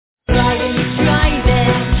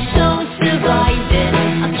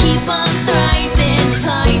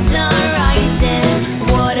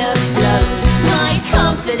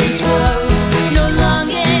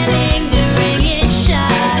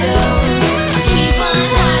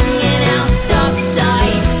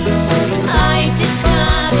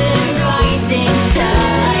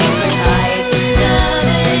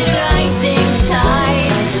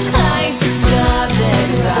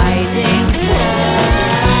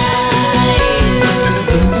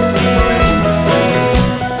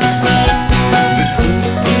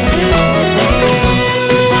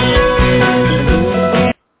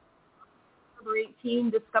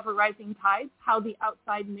Rising Tides, How the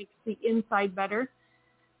Outside Makes the Inside Better,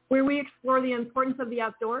 where we explore the importance of the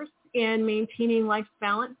outdoors and maintaining life's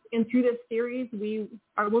balance. And through this series,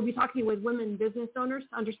 we'll be talking with women business owners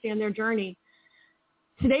to understand their journey.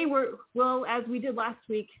 Today, we'll, as we did last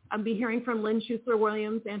week, I'll be hearing from Lynn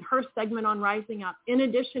Schuessler-Williams and her segment on Rising Up. In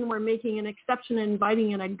addition, we're making an exception and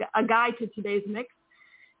inviting in a guy to today's mix.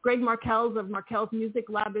 Greg Markells of Markells Music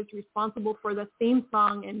Lab is responsible for the theme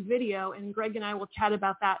song and video, and Greg and I will chat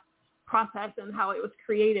about that process and how it was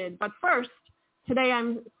created. But first, today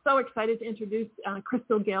I'm so excited to introduce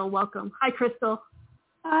Crystal Gail. Welcome. Hi, Crystal.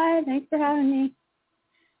 Hi, thanks for having me.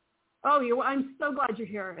 Oh, I'm so glad you're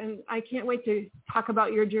here, and I can't wait to talk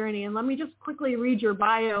about your journey. And let me just quickly read your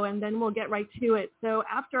bio, and then we'll get right to it. So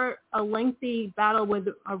after a lengthy battle with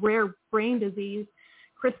a rare brain disease,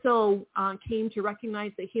 Crystal came to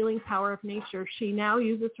recognize the healing power of nature. She now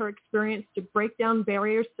uses her experience to break down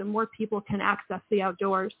barriers so more people can access the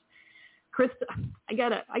outdoors. Crystal, I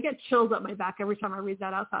get chills up my back every time I read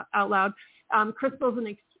that out loud. Crystal's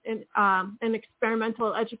an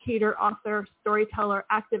experimental educator, author, storyteller,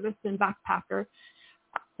 activist, and backpacker,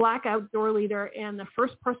 Black outdoor leader, and the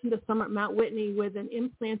first person to summit Mount Whitney with an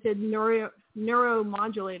implanted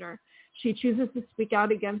neuromodulator. She chooses to speak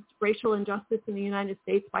out against racial injustice in the United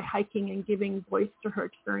States by hiking and giving voice to her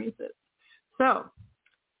experiences. So,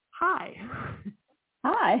 hi.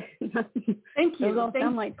 Hi. Thank you. Those all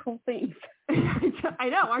sound like cool things. I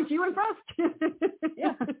know. Aren't you impressed?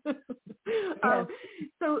 Yeah.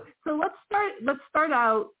 So let's start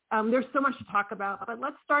out. There's so much to talk about, but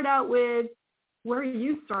let's start out with where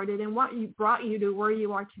you started and what brought you to where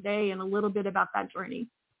you are today, and a little bit about that journey.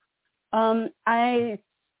 I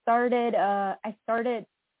started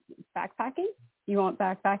backpacking. You want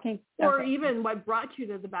backpacking? Or okay. Even what brought you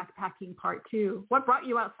to the backpacking part too? What brought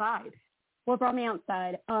you outside? What brought me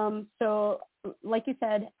outside? So like you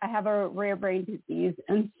said, I have a rare brain disease.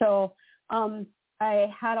 And so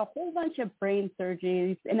I had a whole bunch of brain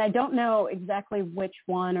surgeries, and I don't know exactly which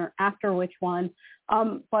one or after which one.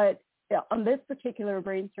 But on this particular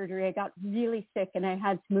brain surgery, I got really sick and I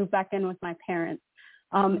had to move back in with my parents.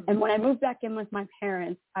 And when I moved back in with my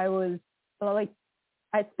parents, I was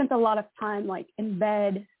I spent a lot of time like in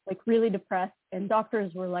bed, like really depressed. And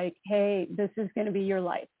doctors were like, hey, this is going to be your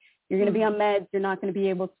life. You're going to be on meds. You're not going to be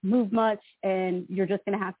able to move much, and you're just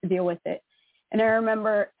going to have to deal with it. And I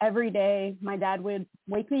remember every day my dad would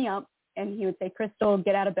wake me up and he would say, Crystal,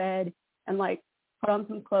 get out of bed and like put on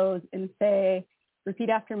some clothes and say, repeat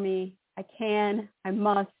after me. I can, I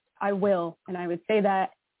must, I will. And I would say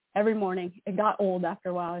that every morning. It got old after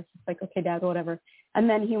a while. I was just like, okay, Dad, whatever. And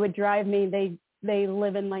then he would drive me. They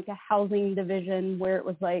live in like a housing division where it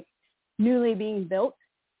was like newly being built.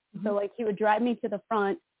 Mm-hmm. So like he would drive me to the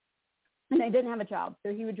front, and I didn't have a job.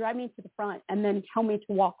 So he would drive me to the front and then tell me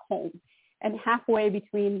to walk home. And halfway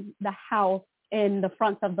between the house and the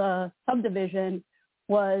front of the subdivision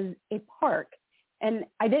was a park. And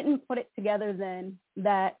I didn't put it together then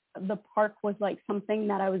that the park was like something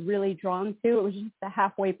that I was really drawn to. It was just a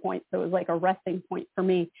halfway point. So it was like a resting point for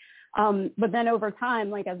me. But then over time,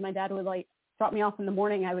 like as my dad would like drop me off in the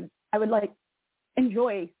morning, I would like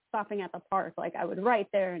enjoy stopping at the park. Like I would write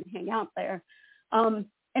there and hang out there. And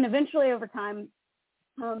eventually over time,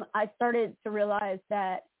 I started to realize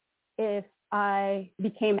that if I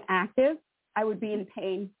became active, I would be in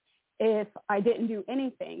pain. If I didn't do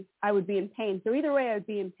anything, I would be in pain. So either way, I would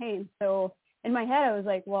be in pain. So in my head, I was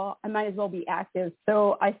like, well, I might as well be active.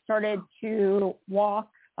 So I started to walk.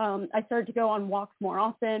 I started to go on walks more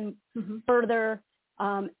often, further.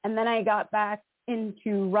 And then I got back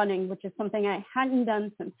into running, which is something I hadn't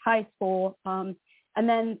done since high school. And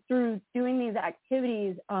then through doing these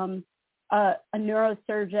activities, a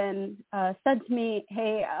neurosurgeon said to me,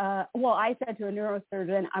 hey, I said to a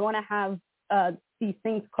neurosurgeon, I want to have these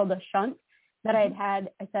things called a shunt that I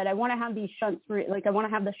said, I want to have these shunts, I want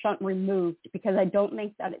to have the shunt removed because I don't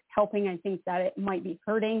think that it's helping. I think that it might be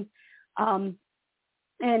hurting.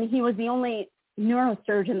 And he was the only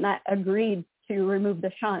neurosurgeon that agreed to remove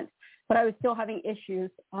the shunt, but I was still having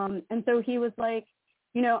issues. And so he was like,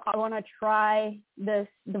 I want to try this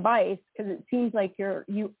device because it seems like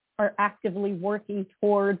you are actively working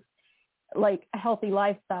towards like a healthy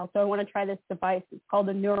lifestyle. So I want to try this device. It's called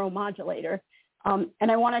a neuromodulator.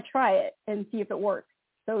 And I want to try it and see if it works.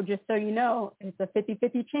 So just so you know, it's a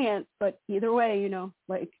 50-50 chance, but either way,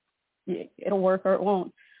 it'll work or it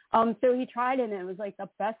won't. So he tried it and it was like the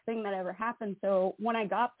best thing that ever happened. So when I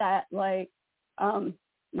got that,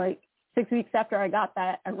 6 weeks after I got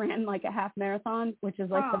that, I ran like a half marathon, which is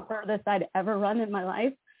like the furthest I'd ever run in my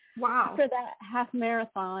life. Wow. After that half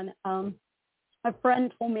marathon, a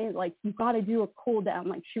friend told me, like, you got to do a cool down.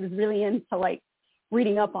 Like, she was really into like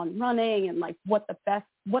reading up on running and like what the best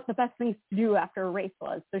things to do after a race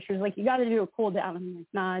was. So she was like, you got to do a cool down. I'm like,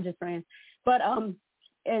 nah, I just ran. But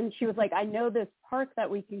and she was like, I know this park that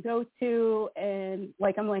we can go to, and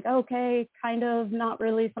like I'm like, okay, kind of, not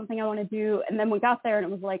really something I want to do. And then we got there and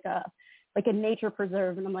it was like a nature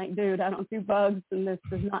preserve, and I'm like, dude, I don't do bugs, and this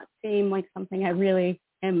does not seem like something I really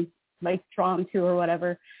am like drawn to or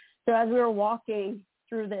whatever. So as we were walking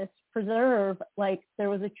through this preserve, like there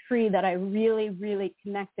was a tree that I really, really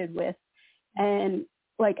connected with. And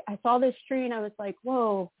like I saw this tree and I was like,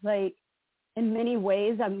 whoa, like in many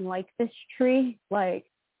ways I'm like this tree, like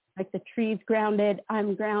the tree's grounded,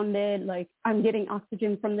 I'm grounded, like I'm getting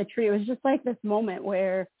oxygen from the tree. It was just like this moment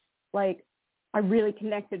where like I really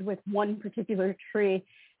connected with one particular tree.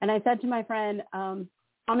 And I said to my friend, I'm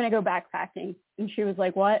going to go backpacking. And she was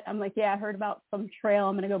like, what? I'm like, yeah, I heard about some trail.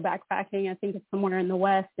 I'm going to go backpacking. I think it's somewhere in the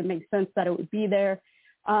West. It makes sense that it would be there.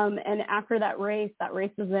 And after that race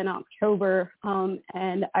was in October.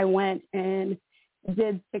 And I went and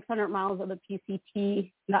did 600 miles of the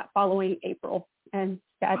PCT that following April. And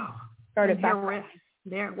that started back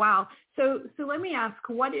there. Wow. So let me ask,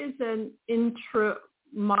 what is an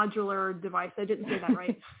intramodular device? I didn't say that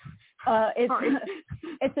right.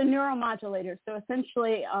 It's a neuromodulator. So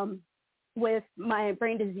essentially, with my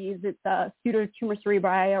brain disease, it's a pseudotumor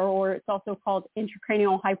cerebri, or it's also called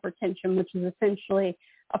intracranial hypertension, which is essentially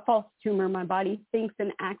a false tumor. My body thinks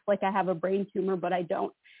and acts like I have a brain tumor, but I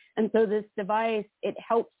don't. And so this device, it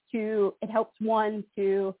helps one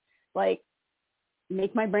to like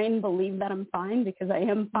make my brain believe that I'm fine, because I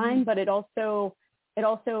am fine, but it also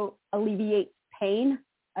alleviates pain.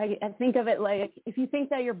 I think of it like, if you think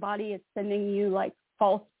that your body is sending you like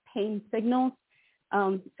false pain signals,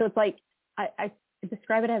 so it's like, I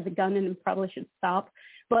describe it as a gun, and probably should stop,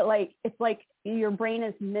 but like, it's like your brain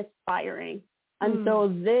is misfiring. And so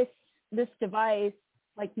this device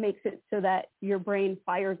like makes it so that your brain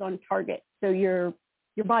fires on target. So your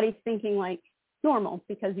body's thinking like normal,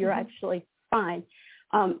 because you're actually fine.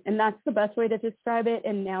 And that's the best way to describe it.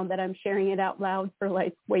 And now that I'm sharing it out loud for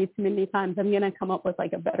like way too many times, I'm going to come up with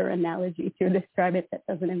like a better analogy to describe it that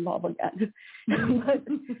doesn't involve a gun. But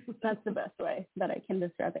that's the best way that I can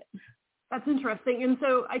describe it. That's interesting. And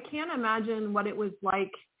so I can't imagine what it was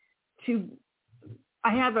like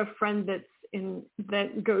I have a friend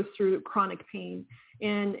that goes through chronic pain,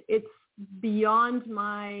 and it's beyond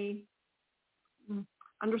my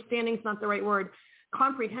understanding is not the right word,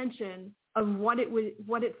 comprehension of what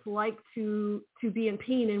it's like to be in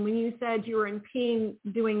pain. And when you said you were in pain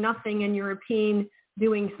doing nothing and you're in pain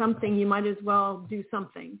doing something, you might as well do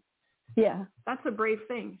something. Yeah. That's a brave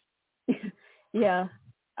thing. Yeah.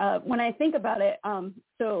 When I think about it,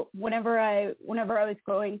 so whenever I was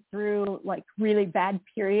going through like really bad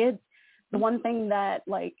periods, the one thing that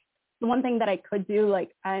I could do,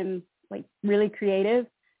 like I'm like really creative,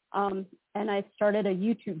 and I started a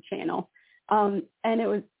YouTube channel, and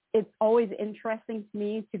it's always interesting to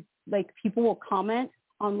me to like, people will comment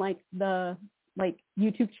on like the like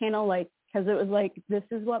YouTube channel, like, because it was like, this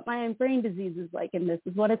is what my brain disease is like, and this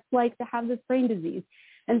is what it's like to have this brain disease.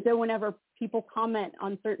 And so whenever people comment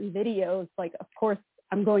on certain videos, like, of course,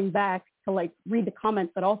 I'm going back to like read the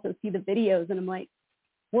comments, but also see the videos, and I'm like,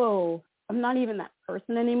 whoa, I'm not even that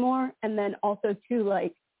person anymore. And then also too,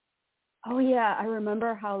 like, oh yeah, I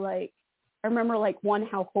remember one,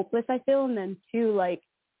 how hopeless I feel, and then two, like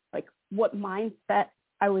what mindset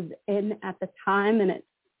I was in at the time. And it's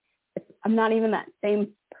I'm not even that same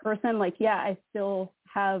person. Like, yeah, I still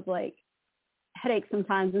have like headaches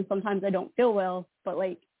sometimes, and sometimes I don't feel well, but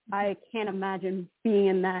like, I can't imagine being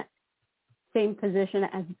in that same position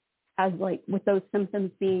as like with those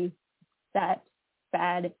symptoms being that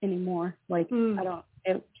bad anymore. Like,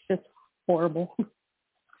 it's just horrible.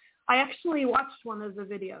 I actually watched one of the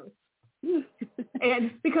videos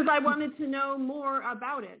and because I wanted to know more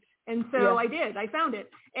about it. And so I did. I found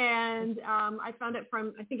it, and I found it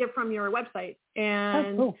from your website,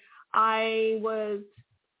 and cool. I was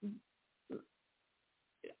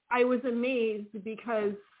amazed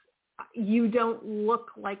because you don't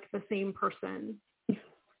look like the same person.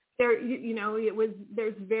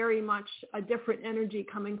 There's very much a different energy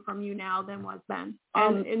coming from you now than was then.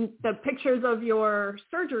 And the pictures of your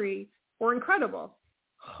surgery were incredible.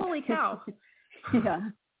 Holy cow.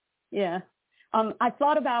 Yeah. I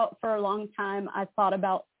thought about, for a long time,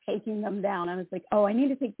 taking them down. I was like, oh, I need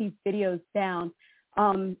to take these videos down.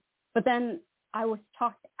 But then I was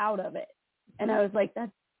talked out of it. And I was like,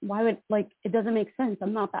 it doesn't make sense.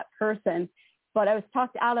 I'm not that person. But I was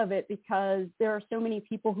talked out of it because there are so many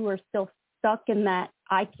people who are still stuck in that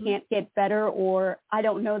I can't get better or I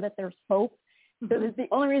don't know that there's hope. So the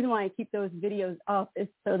only reason why I keep those videos up is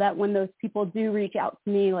so that when those people do reach out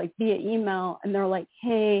to me, like via email, and they're like,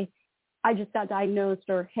 hey, I just got diagnosed,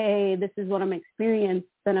 or hey, this is what I'm experiencing,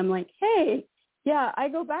 then I'm like, hey, yeah, I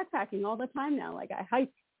go backpacking all the time now. Like I hike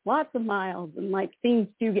lots of miles and like things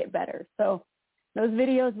do get better. So those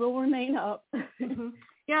videos will remain up.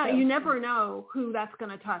 Yeah, So, you never know who that's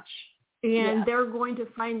going to touch, and they're going to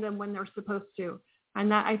find them when they're supposed to. And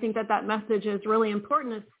that, I think that message is really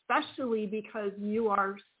important, especially because you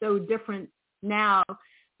are so different now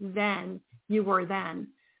than you were then.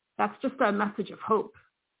 That's just a message of hope.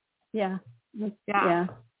 Yeah.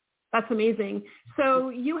 That's amazing. So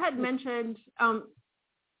you had mentioned,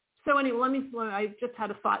 so anyway, I just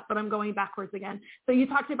had a thought, but I'm going backwards again. So you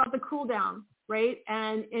talked about the cool down, right?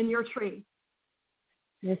 And in your tree.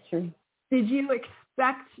 Yes, true. Did you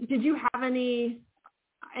have any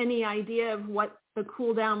idea of what the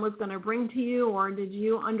cool down was going to bring to you, or did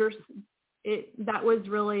you understand that was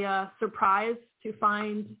really a surprise to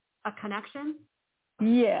find a connection?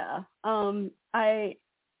 Yeah. I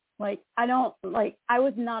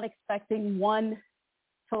was not expecting one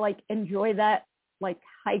to like enjoy that like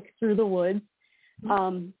hike through the woods.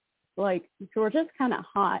 Like Georgia's kind of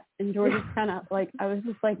hot, and Georgia's kind of like, I was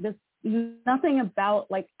just like, this, nothing about,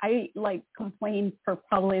 like, I like complained for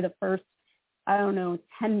probably the first, I don't know,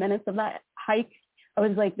 10 minutes of that hike. I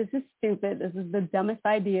was like, this is stupid. This is the dumbest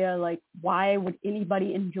idea. Like, why would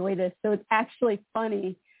anybody enjoy this? So it's actually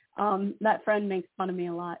funny. That friend makes fun of me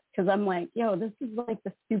a lot because I'm like, yo, this is like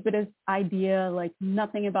the stupidest idea. Like,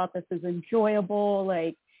 nothing about this is enjoyable.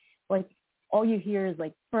 Like all you hear is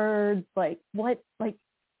like birds. Like, what? Like,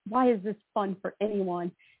 why is this fun for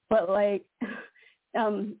anyone? But like,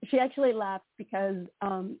 she actually laughed because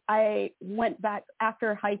I went back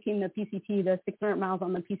after hiking the PCT, the 600 miles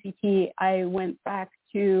on the PCT. I went back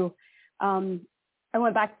to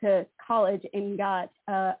college and got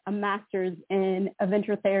a master's in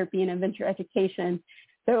adventure therapy and adventure education.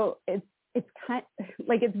 So it's kind of,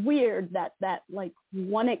 like, it's weird that like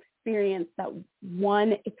one experience, that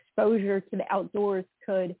one exposure to the outdoors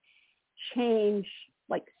could change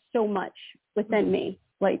like so much within me.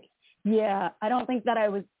 Like, yeah, I don't think that I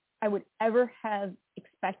would ever have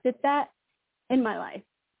expected that in my life.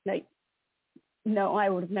 Like, no, I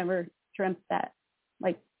would have never dreamt that,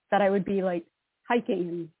 like, that I would be like hiking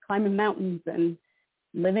and climbing mountains and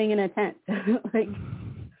living in a tent. Like,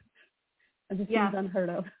 it just seems unheard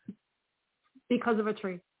of. Because of a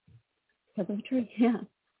tree. Because of a tree, yeah.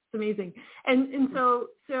 It's amazing. And so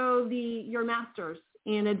your master's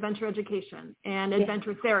in adventure education and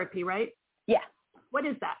adventure therapy, right? Yeah. What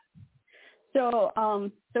is that? So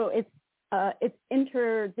it's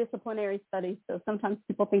interdisciplinary studies. So sometimes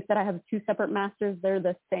people think that I have two separate masters. They're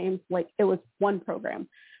the same. Like, it was one program.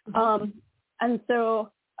 And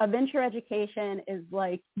so adventure education is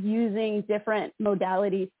like using different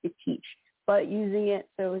modalities to teach, but using it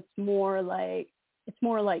so it's more like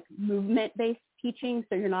movement-based teaching.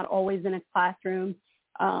 So you're not always in a classroom.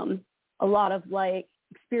 A lot of like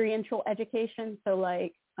experiential education. So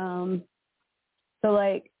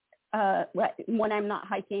when I'm not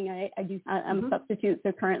hiking, I'm a substitute.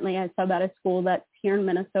 So currently I sub at a school that's here in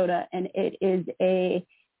Minnesota, and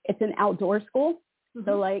it's an outdoor school.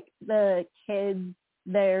 So like the kids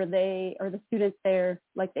there, the students there,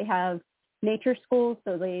 like they have nature schools.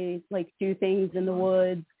 So they like do things in the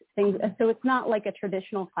woods, things. So it's not like a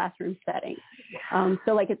traditional classroom setting.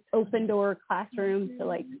 So like it's open door classrooms. So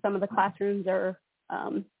like some of the classrooms are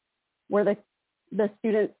where the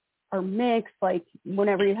students are mixed. Like,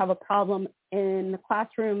 whenever you have a problem in the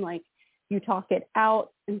classroom, like, you talk it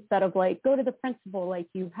out instead of like go to the principal. Like,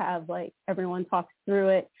 you have like everyone talks through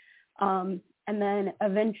it. And then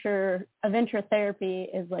adventure therapy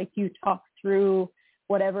is like you talk through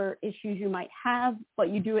whatever issues you might have, but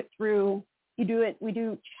we do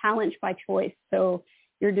challenge by choice. So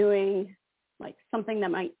you're doing like something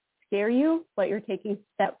that might scare you, but you're taking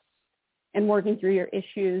steps and working through your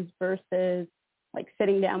issues versus like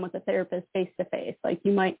sitting down with a therapist face to face. Like,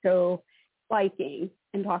 you might go biking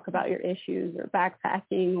and talk about your issues, or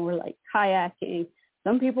backpacking, or like kayaking.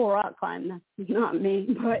 Some people rock climb. That's not me,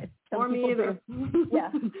 but some or me either.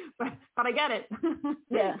 Yeah, but I get it.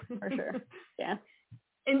 Yeah, for sure. Yeah.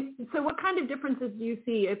 And so, what kind of differences do you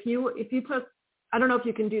see if you took? I don't know if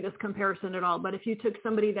you can do this comparison at all, but if you took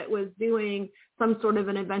somebody that was doing some sort of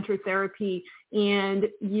an adventure therapy and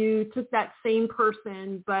you took that same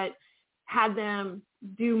person but had them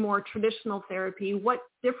do more traditional therapy, what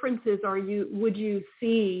differences would you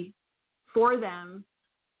see for them?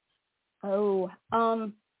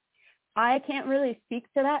 I can't really speak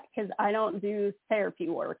to that because I don't do therapy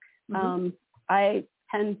work. Mm-hmm. I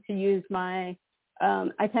tend to use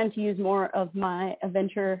more of my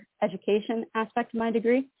adventure education aspect of my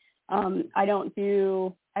degree. I don't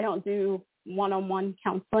do one-on-one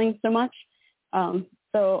counseling so much.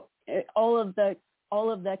 All of the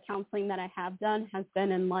counseling that I have done has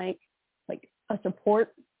been in like a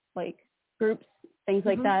support, like groups, things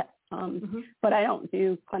like that. But I don't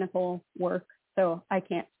do clinical work, so I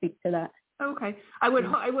can't speak to that. Okay. I would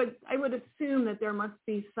assume that there must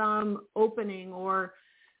be some opening or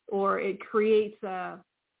it creates a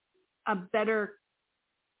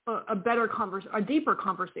deeper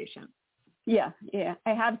conversation. Yeah.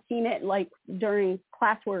 I have seen it like during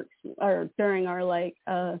classwork or during our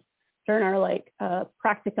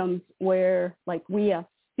practicums where like we as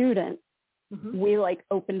students, we like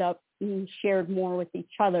opened up and shared more with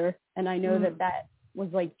each other. And I know that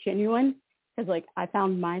was like genuine because like I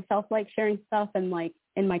found myself like sharing stuff and like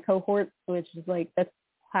in my cohort, which is like the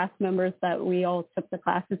class members that we all took the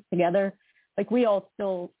classes together. Like we all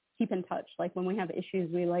still keep in touch. Like when we have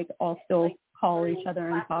issues, we like all still call each other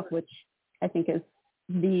and talk, which I think is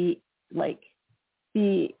the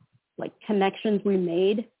connections we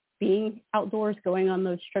made being outdoors, going on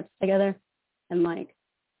those trips together. And like,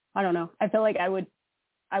 I don't know, I feel like I was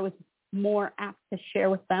more apt to share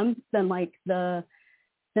with them than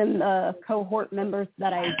the cohort members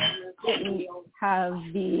that I didn't have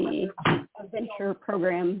the adventure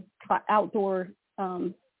program the outdoor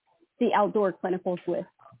clinicals with.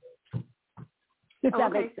 If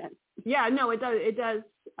that makes sense. Yeah, no, it does. It does.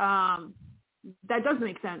 That does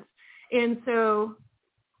make sense. And so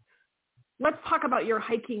let's talk about your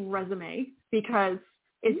hiking resume because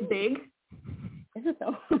it's big. Is it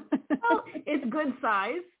though? Well, it's good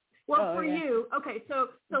size. Well, you, okay. So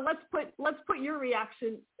let's put your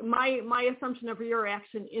reaction, my assumption of your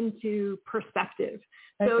reaction into perspective.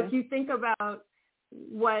 So if you think about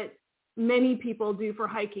what many people do for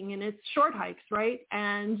hiking, and it's short hikes, right?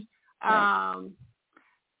 And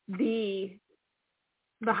the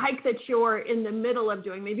hike that you're in the middle of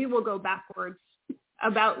doing, maybe we'll go backwards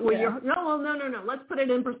about where you're, no, let's put it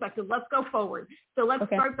in perspective. Let's go forward. So let's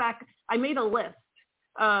start back. I made a list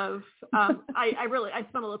of, I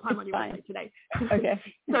spent a little time on your website today. Okay.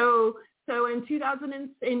 So in 2000,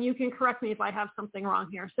 and you can correct me if I have something wrong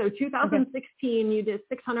here. So 2016, you did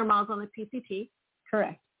 600 miles on the PCT.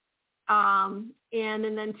 Correct. And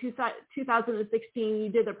then 2016, you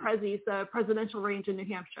did the presidential range in New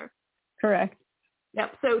Hampshire. Correct.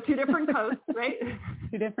 Yep. So two different coasts, right?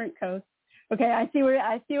 Two different coasts. Okay, I see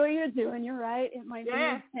what you're doing. You're right. It might be.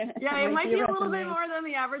 It might be a little bit more than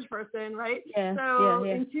the average person, right? Yeah. So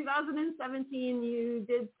in 2017, you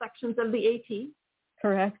did sections of the AT.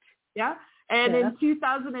 Correct. Yeah. And in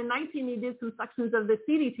 2019, you did some sections of the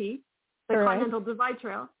CDT, the Continental Divide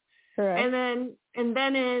Trail. Correct. And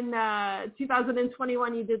then in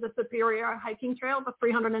 2021, you did the Superior Hiking Trail, the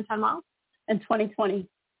 310 miles. In 2020.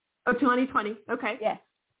 Oh, 2020. Okay. Yes.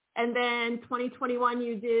 And then 2021,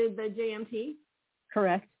 you did the JMT.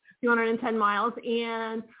 Correct. 210 miles.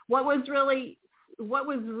 And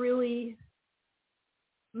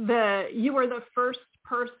you were the first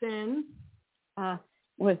person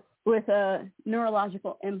with a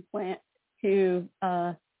neurological implant to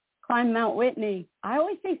climb Mount Whitney. I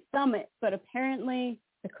always say summit, but apparently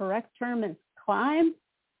the correct term is climb.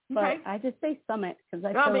 But I just say summit because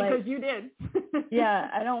I feel because you did. Yeah,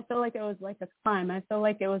 I don't feel like it was like a climb. I feel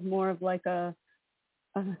like it was more of like a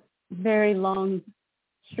very long,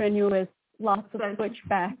 strenuous, lots of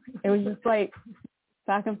switchbacks. It was just like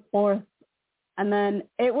back and forth. And then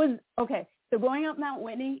it was, so going up Mount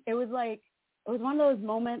Whitney, it was one of those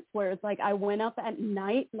moments where it's like I went up at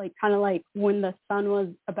night, like kind of like when the sun was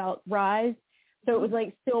about rise. So it was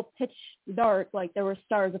like still pitch dark. Like there were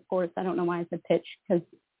stars, of course. I don't know why I said pitch because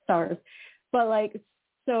stars. But like,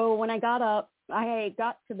 so when I got up, I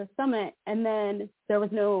got to the summit and then there was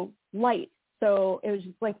no light. So it was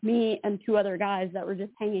just like me and two other guys that were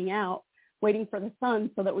just hanging out, waiting for the sun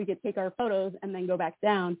so that we could take our photos and then go back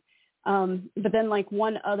down. But then like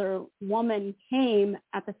one other woman came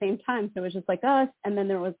at the same time. So it was just like us. And then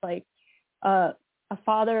there was like a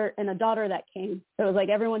father and a daughter that came. So it was like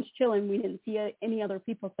everyone's chilling. We didn't see any other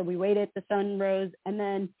people. So we waited. The sun rose. And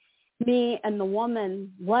then me and the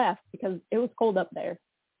woman left because it was cold up there.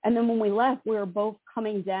 And then when we left, we were both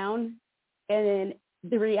coming down. And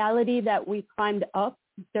the reality that we climbed up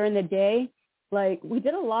during the day, like we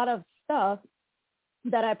did a lot of stuff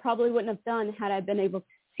that I probably wouldn't have done had I been able to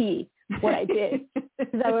see what I did.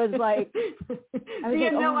 Because I was like, you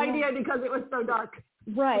had no idea because it was so dark.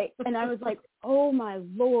 Right. And I was like, oh my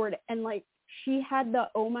Lord. And like she had the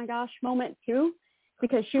oh my gosh moment too,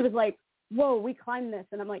 because she was like, whoa, we climbed this.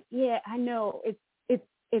 And I'm like, yeah, I know. It's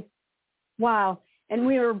wow. And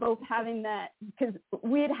we were both having that because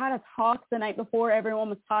we had a talk the night before. Everyone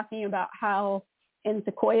was talking about how in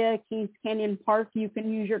Sequoia, Kings Canyon Park, you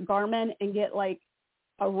can use your Garmin and get like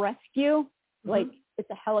a rescue, like it's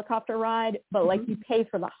a helicopter ride, but like you pay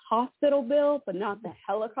for the hospital bill, but not the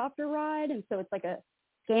helicopter ride. And so it's like a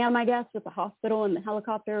scam, I guess, with the hospital and the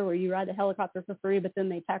helicopter where you ride the helicopter for free, but then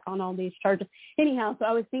they tack on all these charges. Anyhow, so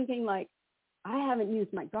I was thinking like, I haven't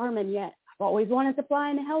used my Garmin yet. I've always wanted to fly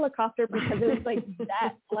in a helicopter because it was like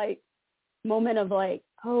that like moment of like,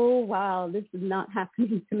 oh, wow, this is not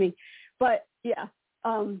happening to me. But yeah,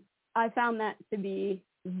 I found that to be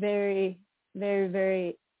very, very,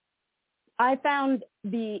 very, I found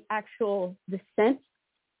the actual descent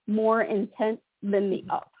more intense than the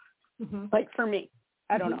up. Like for me,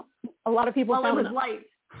 I don't know. A lot of people found it was light.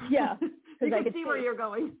 Yeah. You can see where you're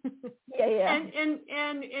going. Yeah.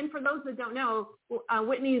 And for those that don't know,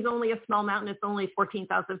 Whitney is only a small mountain. It's only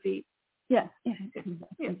 14,000 feet. Yeah.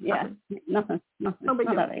 Nothing. No big not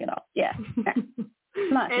deal. that big at all. Yeah.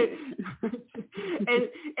 Not and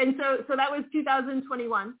so that was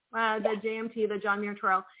 2021, the JMT, the John Muir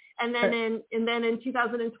Trail, and then in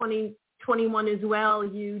 2021 as well,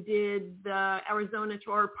 you did the Arizona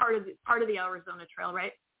Trail, or part of the Arizona Trail,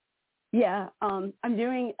 right? Yeah, I'm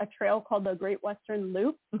doing a trail called the Great Western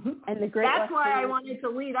Loop, and the That's why I wanted to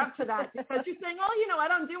lead up to that, because you're saying, oh, I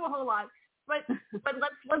don't do a whole lot, but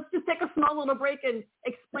let's just take a small little break and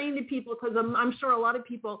explain to people, because I'm sure a lot of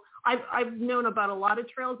people, I've known about a lot of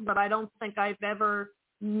trails, but I don't think I've ever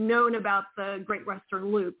known about the Great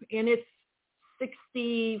Western Loop, and it's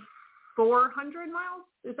 6,400 miles.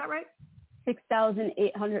 Is that right?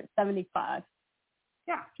 6,875.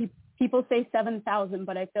 Yeah. People say 7,000,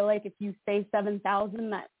 but I feel like if you say 7,000,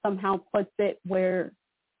 that somehow puts it where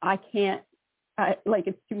I can't, like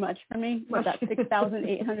it's too much for me. So that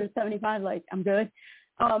 6,875, like I'm good.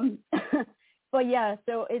 But yeah,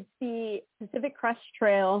 so it's the Pacific Crest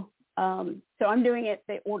Trail. So I'm doing it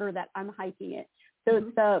the order that I'm hiking it. So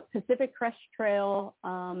it's the Pacific Crest Trail,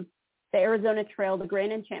 the Arizona Trail, the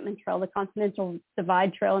Grand Enchantment Trail, the Continental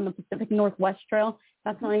Divide Trail, and the Pacific Northwest Trail.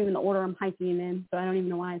 That's not even the order I'm hiking in, so I don't even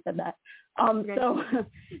know why I said that.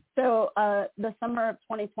 So the summer of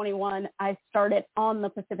 2021, I started on the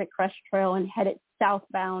Pacific Crest Trail and headed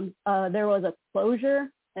southbound. There was a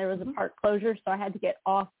closure. There was a park closure, so I had to get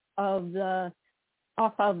off of the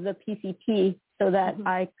PCT so that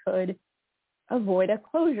I could avoid a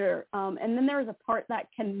closure. And then there was a part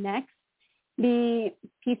that connects the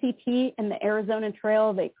PCT and the Arizona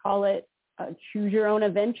Trail. They call it Choose Your Own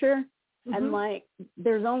Adventure. And like,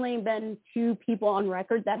 there's only been 2 people on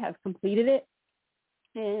record that have completed it.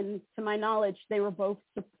 And to my knowledge, they were both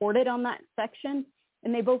supported on that section,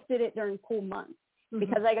 and they both did it during cool months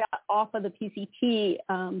because I got off of the PCT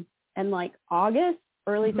in like August,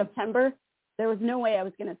 early September. There was no way I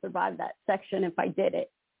was going to survive that section if I did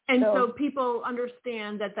it. And so people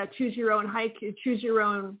understand that choose your own hike, choose your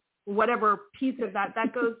own whatever piece of that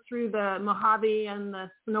goes through the Mojave and the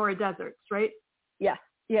Sonora deserts, right? Yeah.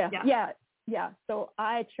 So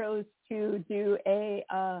I chose to do a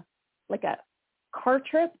like a car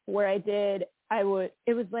trip where it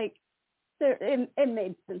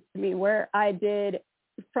made sense to me where I did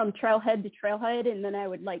from trailhead to trailhead, and then I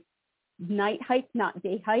would like night hike, not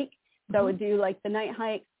day hike. So I would do like the night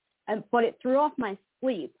hike, but it threw off my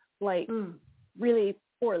sleep like really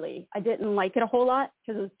poorly. I didn't like it a whole lot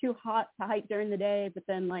because it was too hot to hike during the day, but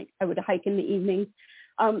then like I would hike in the evening.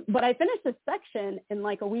 But I finished this section in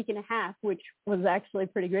like a week and a half, which was actually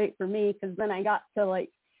pretty great for me because then I got to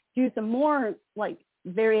like do some more like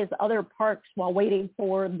various other parks while waiting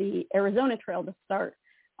for the Arizona Trail to start.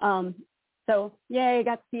 So yay, I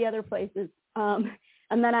got to see other places. And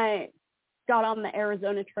then I got on the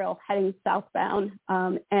Arizona Trail heading southbound,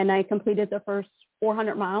 and I completed the first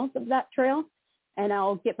 400 miles of that trail. And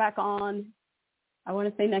I'll get back on, I want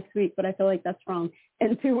to say next week, but I feel like that's wrong.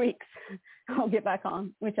 In 2 weeks, I'll get back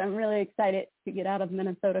on, which I'm really excited to get out of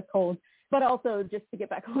Minnesota cold, but also just to get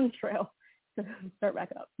back on the trail to start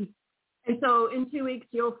back up. And so in 2 weeks,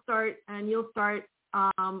 you'll start on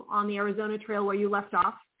the Arizona Trail where you left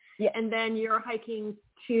off. Yeah. And then you're hiking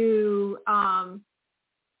to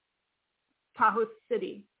Tahoe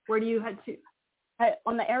City. Where do you head to?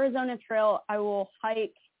 On the Arizona Trail, I will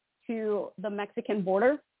hike to the Mexican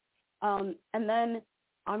border. And then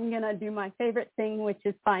I'm going to do my favorite thing, which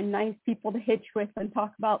is find nice people to hitch with and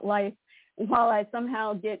talk about life while I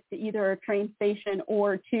somehow get to either a train station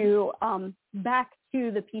or to back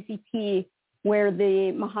to the PCT where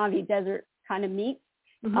the Mojave Desert kind of meets.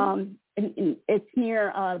 it's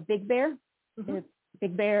near Big Bear. Mm-hmm. It's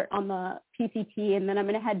Big Bear on the PCT, and then I'm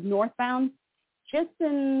going to head northbound just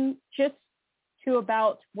to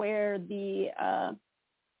about where the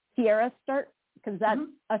Sierras start, because that's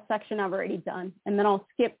a section I've already done. And then I'll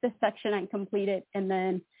skip this section and complete it, and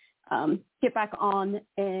then get back on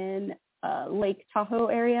in Lake Tahoe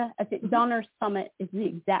area. I think Donner Summit is the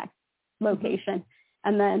exact location.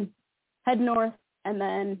 And then head north,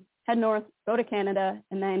 go to Canada,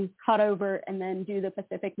 and then cut over and then do the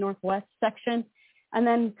Pacific Northwest section, and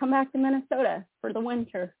then come back to Minnesota for the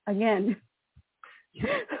winter again.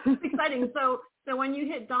 It's exciting. So when you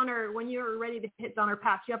hit Donner, when you're ready to hit Donner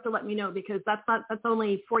Pass, you have to let me know, because that's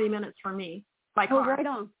only 40 minutes from me by car. Oh, right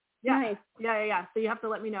on. Yeah. Nice. Yeah. So you have to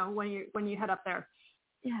let me know when you head up there.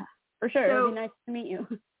 Yeah, for sure. So, it'd be nice to meet you.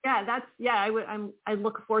 Yeah, I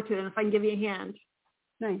look forward to it. And if I can give you a hand,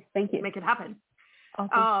 nice. Thank you. Make it happen.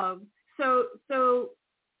 Awesome. So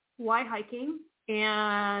why hiking?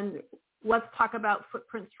 And let's talk about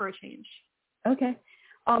footprints for a change. Okay.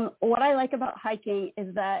 What I like about hiking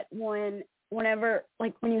is that whenever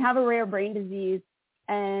when you have a rare brain disease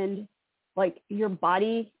and like your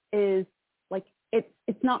body is like,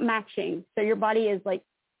 it's not matching. So your body is like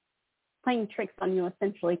playing tricks on you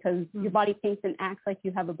essentially, because your body thinks and acts like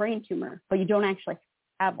you have a brain tumor, but you don't actually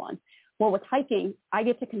have one. Well, with hiking, I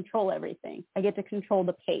get to control everything. I get to control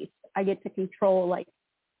the pace. I get to control like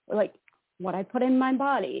what I put in my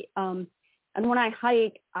body. And when I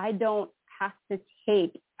hike, I don't have to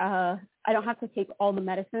take all the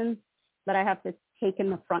medicines that I have to take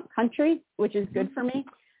in the front country, which is good for me.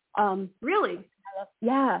 Really?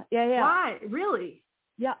 Yeah. Why? Really?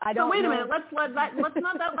 Yeah, I don't. So wait know. a minute. Let's not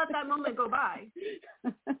let that moment go by.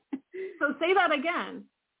 So say that again.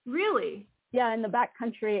 Really? Yeah, in the back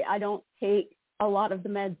country, I don't take a lot of the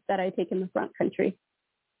meds that I take in the front country.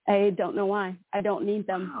 I don't know why. I don't need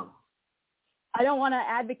them. Wow. I don't want to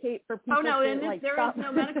advocate for people. Oh no, and there stop. is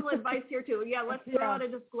no medical advice here too. Yeah, let's throw out a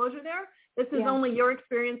disclosure there. This is Yeah. only your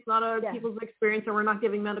experience, not other people's experience, and we're not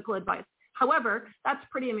giving medical advice. However, that's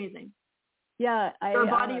pretty amazing. Yeah, your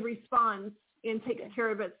body responds and takes care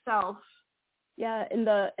of itself. Yeah, in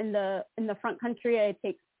the front country, I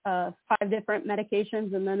take 5 different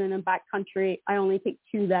medications, and then in the back country, I only take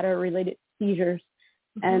 2 that are related to seizures,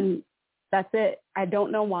 and that's it. I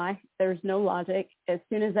don't know why. There's no logic. As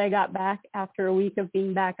soon as I got back, after a week of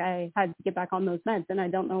being back, I had to get back on those meds, and I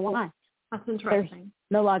don't know why. That's interesting. There's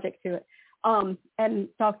no logic to it. And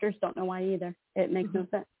doctors don't know why either. It makes no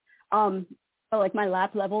sense. But like my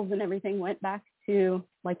lab levels and everything went back to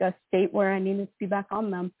like a state where I needed to be back on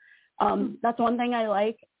them. That's one thing I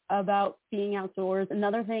like about being outdoors.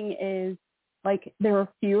 Another thing is like there are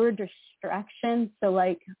fewer distractions. So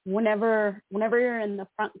like whenever you're in the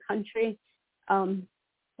front country,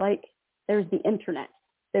 like there's the internet.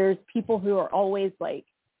 There's people who are always like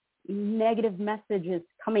negative messages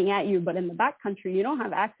coming at you, but in the back country, you don't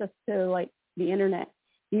have access to like the internet.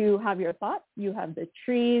 You have your thoughts, you have the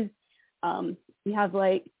trees, you have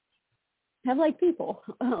like people.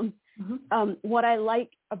 What I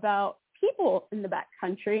like about people in the back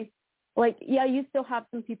country, like, yeah, you still have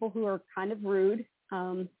some people who are kind of rude.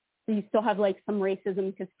 You still have like some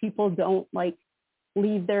racism because people don't like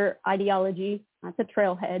leave their ideology at the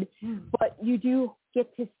trailhead, but you do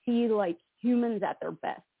get to see like humans at their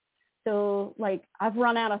best. So like I've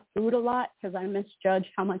run out of food a lot because I misjudge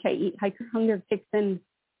how much I eat. Hiker hunger kicks in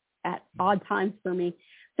at odd times for me.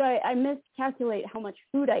 So I miscalculate how much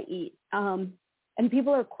food I eat. And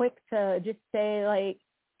people are quick to just say like,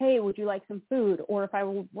 hey, would you like some food? Or if I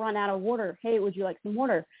run out of water, hey, would you like some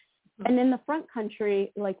water? And in the front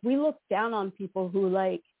country, like we look down on people who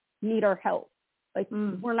like need our help. Like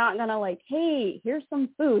we're not going to like, hey, here's some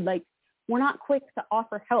food. Like we're not quick to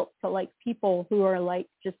offer help to like people who are like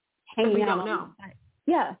just hanging out. Don't know.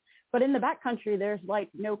 Yeah. But in the back country, there's like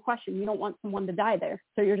no question. You don't want someone to die there.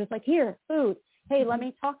 So you're just like, here, food. Hey, let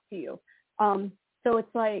me talk to you. So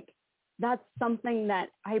it's like, that's something that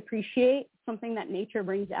I appreciate, something that nature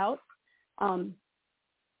brings out.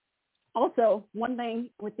 Also, one thing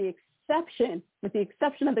with the exception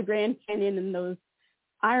of the Grand Canyon and those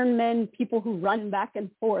Ironmen people who run back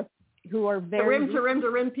and forth, who are very the rim to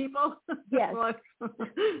rim people. Yes.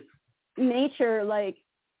 Nature, like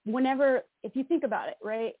whenever, if you think about it,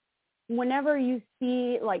 right? Whenever you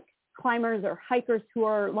see like climbers or hikers who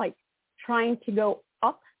are like trying to go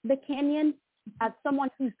up the canyon, as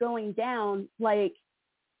someone who's going down, like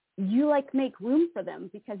you like make room for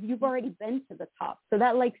them because you've already been to the top. So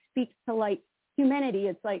that like speaks to like humanity.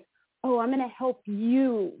 It's like, oh, I'm going to help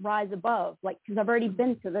you rise above, like, because I've already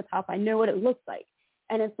been to the top. I know what it looks like.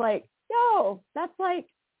 And it's like, yo, that's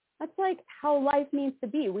that's like how life needs to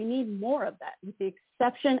be. We need more of that, with the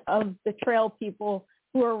exception of the trail people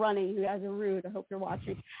who are running. You guys are rude. I hope you're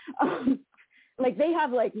watching. Like they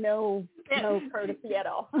have like no courtesy at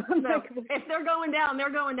all. No, if they're going down,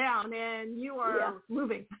 they're going down, and you are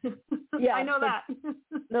moving. Yeah, I know that.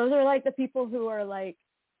 Those are like the people who are like,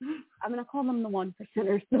 I'm going to call them the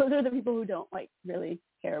 1%ers. Those are the people who don't like really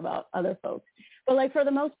care about other folks. But like for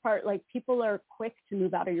the most part, like people are quick to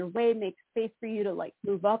move out of your way, make space for you to like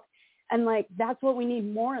move up. And like, that's what we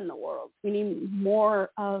need more in the world. We need more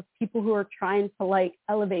of people who are trying to like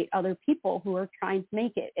elevate other people who are trying to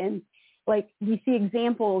make it. And like we see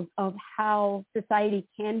examples of how society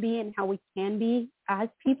can be and how we can be as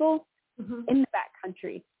people in the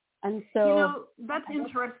backcountry. And so, you know, that's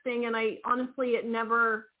interesting. And I honestly, it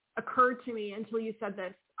never occurred to me until you said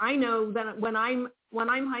this. I know that when I'm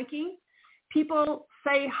hiking, people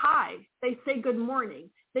say hi, they say good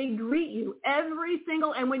morning, they greet you every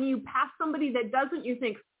single, and when you pass somebody that doesn't, you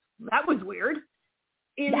think that was weird.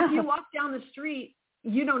 And if you walk down the street,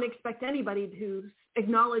 you don't expect anybody to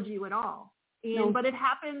acknowledge you at all. And but it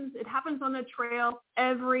happens on the trail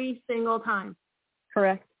every single time.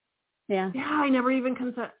 Correct. Yeah. Yeah, I never even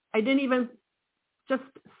consider. I didn't even just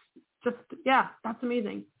that's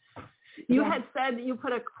amazing. You had said, you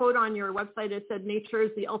put a quote on your website. It said, nature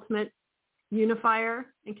is the ultimate unifier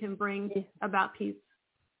and can bring about peace.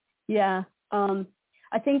 Yeah. I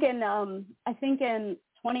think in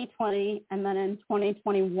 2020 and then in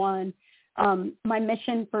 2021, my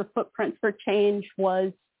mission for Footprints for Change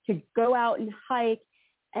was to go out and hike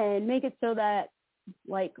and make it so that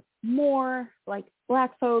like more like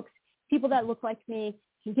Black folks, people that look like me,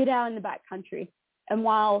 can get out in the backcountry. And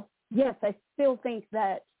while, yes, I still think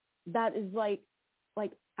that is like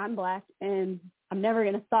I'm Black and I'm never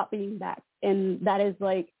going to stop being Black. And that is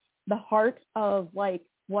like the heart of like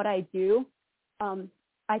what I do.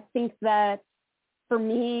 I think that for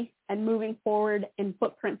me and moving forward in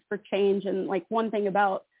Footprints for Change, and like one thing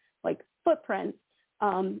about like Footprints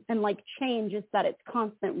and like change is that it's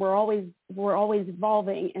constant. We're always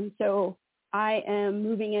evolving. And so I am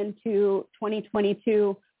moving into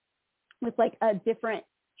 2022 with like a different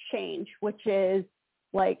change, which is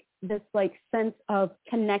like this like sense of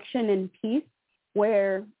connection and peace,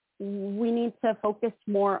 where we need to focus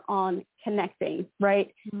more on connecting,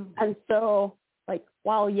 right? Mm-hmm. And so like,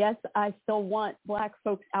 while yes, I still want Black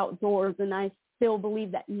folks outdoors and I still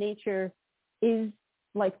believe that nature is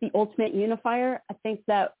like the ultimate unifier, I think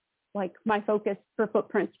that like my focus for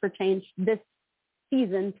Footprints for Change this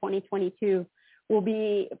season, 2022, will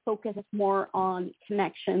be focused more on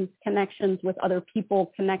connections with other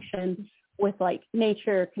people, connections with like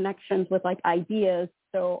nature, connections with like ideas.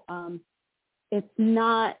 So it's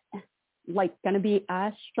not like going to be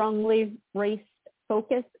as strongly race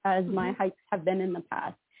focused as my hikes have been in the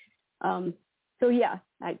past. So yeah,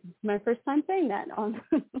 my first time saying that.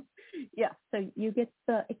 Yeah, so you get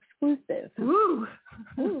the exclusive. Woo.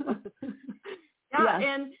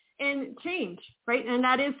 Yeah, and change, right? And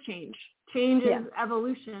that is change. Change is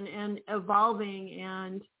evolution and evolving.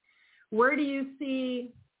 And where do you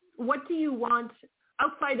see, what do you want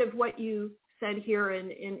outside of what you said here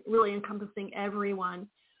and really encompassing everyone?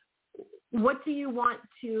 What do you want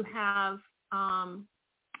to have?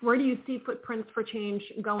 Where do you see Footprints for Change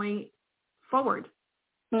going forward?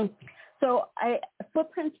 So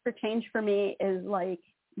Footprints for Change for me is like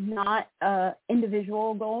not an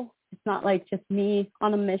individual goal. It's not like just me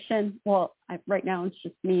on a mission. Well, right now it's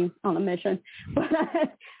just me on a mission, but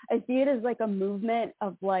I see it as like a movement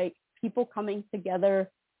of like people coming together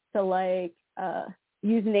to like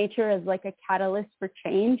use nature as like a catalyst for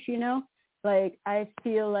change, you know? Like I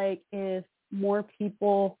feel like if more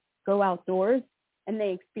people go outdoors and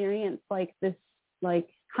they experience like this like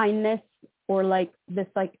kindness or like this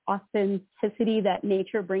like authenticity that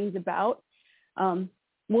nature brings about,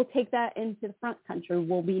 we'll take that into the front country.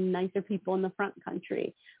 We'll be nicer people in the front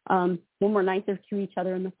country. When we're nicer to each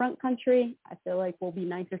other in the front country, I feel like we'll be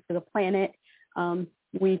nicer to the planet.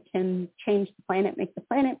 We can change the planet, make the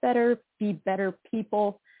planet better, be better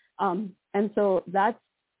people. And so that's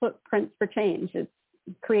Footprints for Change. It's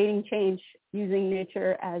creating change using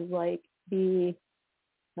nature as like the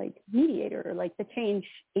like mediator, like the change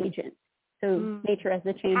agent. So nature as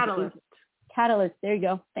the change catalyst. Agent. Catalyst. There you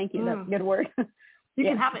go. Thank you. That's a good word. You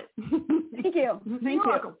can have it. Thank you. You're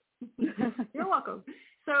welcome. You're welcome.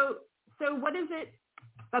 So what is it?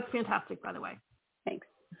 That's fantastic, by the way. Thanks.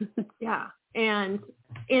 Yeah. And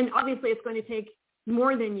obviously it's going to take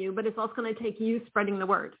more than you, but it's also going to take you spreading the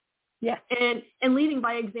word. Yeah. And leading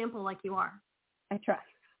by example like you are. I try.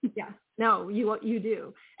 Yeah. No, you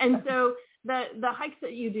do. And so the hikes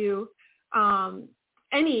that you do,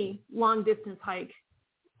 any long distance hike,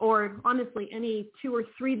 or honestly any 2 or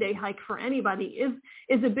 3 day hike for anybody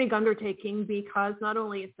is a big undertaking, because not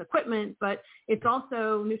only it's equipment, but it's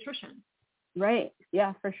also nutrition. Right.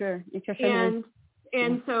 Yeah, for sure. Nutrition.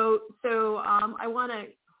 So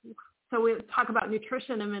we'll talk about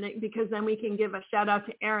nutrition in a minute, because then we can give a shout out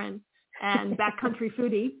to Erin and Backcountry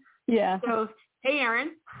Foodie. Yeah. So, hey,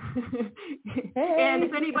 Erin. Hey. And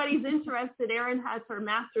if anybody's interested, Erin has her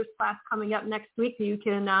master's class coming up next week. You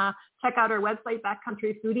can check out her website,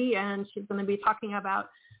 Backcountry Foodie, and she's going to be talking about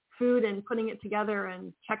food and putting it together.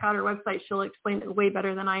 And check out her website. She'll explain it way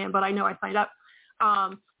better than I am, but I know I signed up.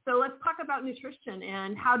 So let's talk about nutrition,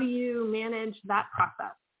 and how do you manage that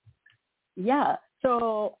process? Yeah.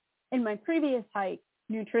 So in my previous hike,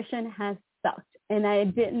 nutrition has sucked, and I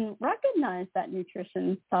didn't recognize that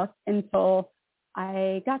nutrition sucked until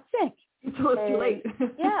I got sick. Until it's too late.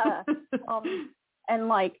 Yeah. And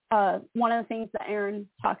like one of the things that Erin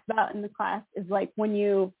talks about in the class is like when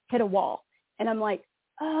you hit a wall, and I'm like,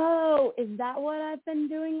 oh, is that what I've been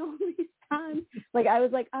doing all these times? Like I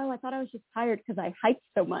was like, oh, I thought I was just tired because I hiked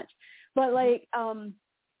so much. But like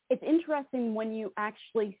it's interesting when you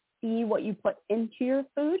actually see what you put into your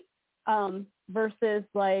food versus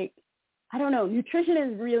like, I don't know, nutrition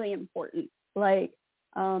is really important. Like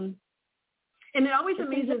and it always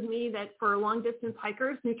amazes me that for long distance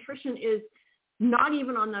hikers, nutrition is not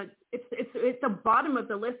even on the, it's the bottom of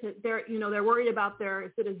the list. They're worried about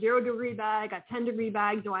is it a 0 degree bag, a 10 degree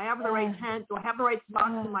bag? Do I have the right tent? Do I have the right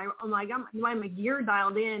socks? Am my gear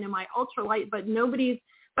dialed in? Am I ultralight? But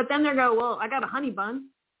then they go, well, I got a honey bun.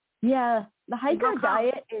 Yeah. The hiker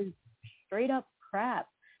diet is straight up crap.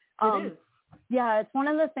 It is. Yeah. It's one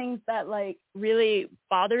of the things that like really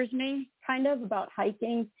bothers me kind of about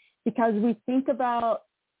hiking, because we think about,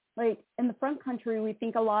 like in the front country, we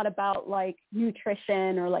think a lot about like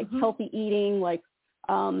nutrition or like healthy eating. Like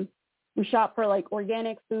we shop for like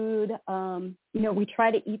organic food. We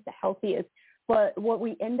try to eat the healthiest, but what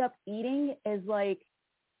we end up eating is like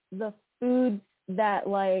the foods that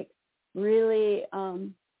like really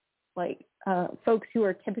folks who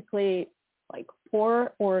are typically like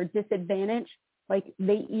poor or disadvantaged, like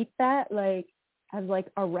they eat that like as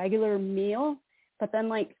like a regular meal. But then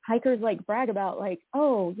like hikers like brag about like,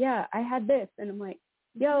 oh yeah, I had this. And I'm like,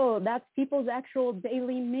 yo, that's people's actual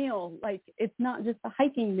daily meal. Like it's not just a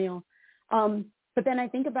hiking meal. But then I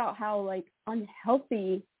think about how like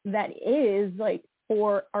unhealthy that is like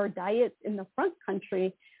for our diets in the front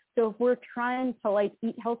country. So if we're trying to like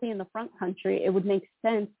eat healthy in the front country, it would make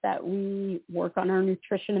sense that we work on our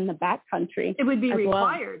nutrition in the back country. It would be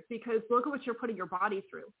required because look at what you're putting your body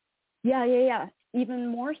through. Yeah. Even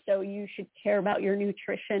more so, you should care about your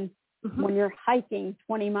nutrition when you're hiking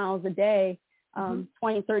 20 miles a day, 20,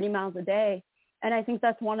 30 miles a day. And I think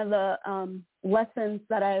that's one of the lessons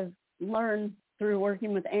that I've learned through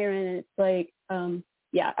working with Erin. It's like,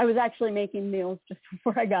 I was actually making meals just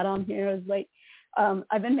before I got on here. I was like,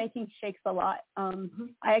 I've been making shakes a lot.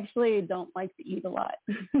 I actually don't like to eat a lot.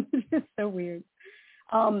 It's so weird.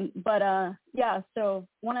 So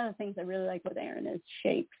one of the things I really like with Erin is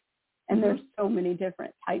shakes. And there's so many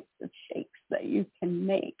different types of shakes that you can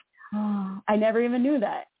make. I never even knew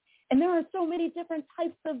that. And there are so many different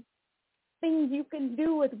types of things you can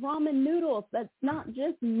do with ramen noodles. That's not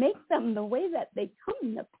just make them the way that they come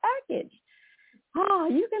in the package.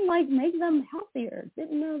 You can like make them healthier.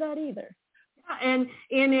 Didn't know that either. Yeah, and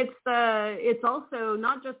it's also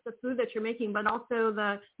not just the food that you're making, but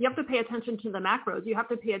also you have to pay attention to the macros. You have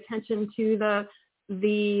to pay attention to the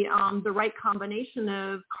right combination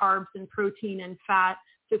of carbs and protein and fat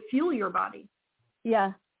to fuel your body.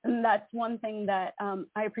 Yeah. And that's one thing that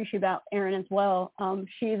I appreciate about Erin as well.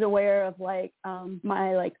 She's aware of like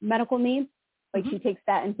my like medical needs. Like she takes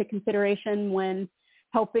that into consideration when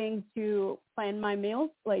helping to plan my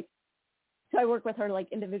meals. Like, so I work with her like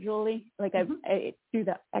individually, like I do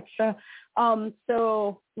that extra.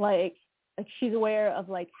 So like she's aware of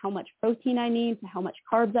like how much protein I need, how much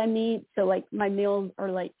carbs I need. So like my meals are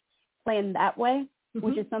like planned that way,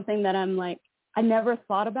 which is something that I'm like, I never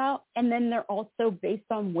thought about. And then they're also based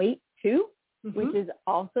on weight too, which is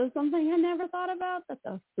also something I never thought about, that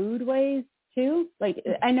the food weighs too. Like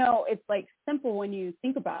I know it's like simple when you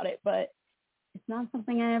think about it, but it's not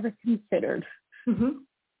something I ever considered.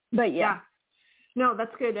 But yeah. No,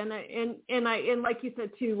 that's good. And like you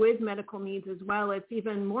said too, with medical needs as well, it's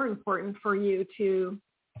even more important for you to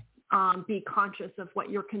be conscious of what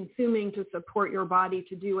you're consuming to support your body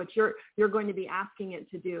to do what you're going to be asking it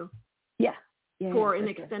to do. Yeah. For an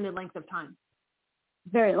extended length of time.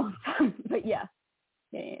 Very long time, but yeah.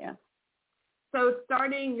 So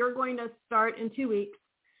you're going to start in 2 weeks.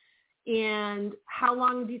 And how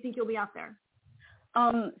long do you think you'll be out there?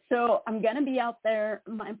 So I'm going to be out there.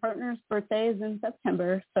 My partner's birthday is in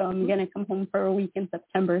September, so I'm going to come home for a week in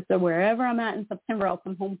September. So wherever I'm at in September, I'll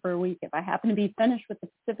come home for a week. If I happen to be finished with the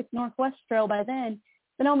Pacific Northwest Trail by then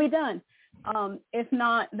I'll be done. If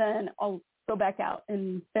not, then I'll go back out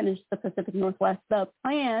and finish the Pacific Northwest. The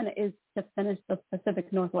plan is to finish the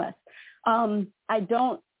Pacific Northwest. I'm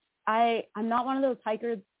not one of those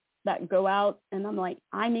hikers that go out and I'm like,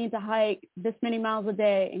 I need to hike this many miles a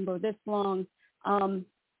day and go this long.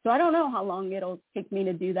 So I don't know how long it'll take me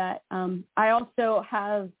to do that. I also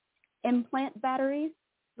have implant batteries.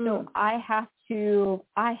 So I have to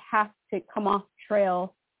come off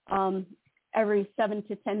trail, every 7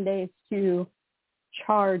 to 10 days to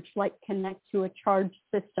charge, like connect to a charge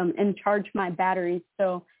system and charge my batteries.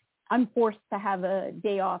 So I'm forced to have a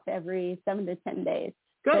day off every 7 to 10 days.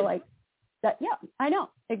 Good. So like that. Yeah, I know.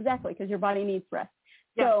 Exactly. Because your body needs rest.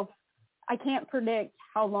 Yeah. So I can't predict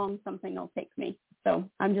how long something will take me. So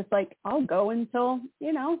I'm just like, I'll go until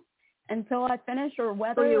I finish or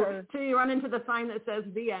whether. Till you run into the sign that says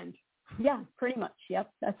the end. Yeah, pretty much.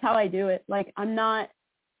 Yep. That's how I do it. I'm not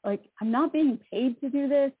being paid to do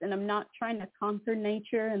this, and I'm not trying to conquer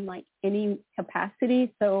nature in like any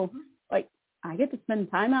capacity. So like I get to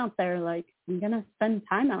spend time out there. Like I'm going to spend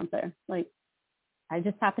time out there. Like I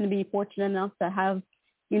just happen to be fortunate enough to have,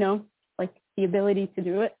 like the ability to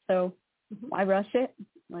do it. So why rush it?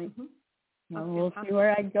 Like, we'll see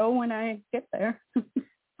where I go when I get there.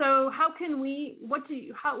 So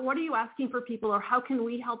what are you asking for people, or how can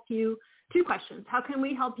we help you? 2 questions. How can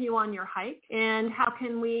we help you on your hike? And how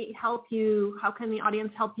can the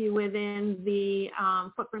audience help you within the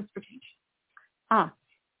Footprints for Change?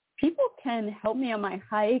 People can help me on my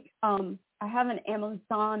hike. I have an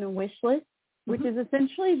Amazon wish list, which is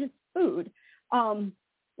essentially just food,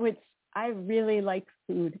 which I really like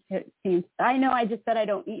food, it seems. I know I just said I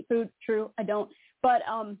don't eat food. True, I don't. But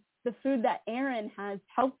the food that Aaron has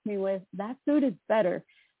helped me with, that food is better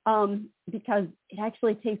because it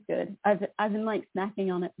actually tastes good. I've been like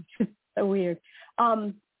snacking on it, which is so weird.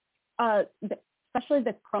 Especially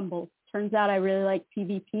the crumbles. Turns out I really like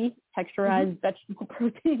PVP, texturized vegetable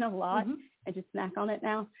protein, a lot. I just snack on it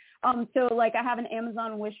now. So like I have an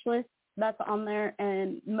Amazon wish list that's on there,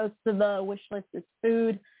 and most of the wish list is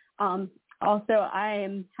food. Also, I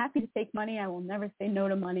am happy to take money. I will never say no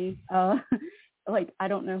to money. Like, I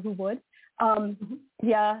don't know who would.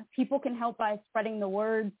 Yeah, people can help by spreading the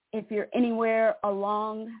word. If you're anywhere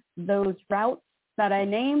along those routes that I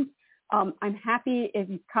named, I'm happy if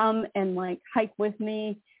you come and like hike with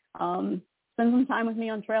me, spend some time with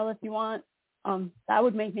me on trail if you want. That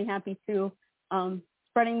would make me happy too.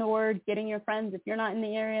 Spreading the word, getting your friends. If you're not in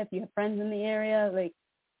the area, if you have friends in the area, like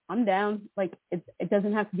I'm down. Like it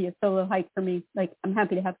doesn't have to be a solo hike for me. Like I'm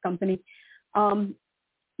happy to have company.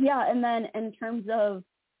 Yeah, and then in terms of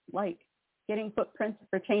like getting Footprints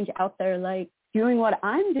for Change out there, like doing what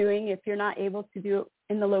I'm doing, if you're not able to do it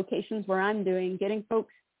in the locations where I'm doing, getting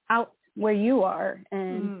folks out where you are,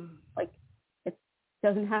 and like it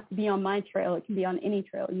doesn't have to be on my trail. It can be on any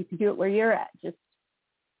trail. You can do it where you're at. Just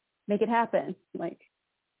make it happen. Like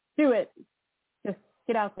do it. Just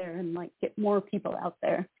get out there and like get more people out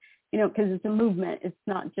there, because it's a movement. It's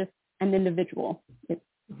not just an individual. It's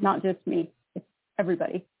not just me. It's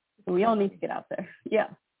everybody. So we all need to get out there. Yeah.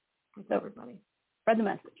 So everybody. Spread the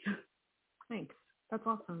message. Thanks. That's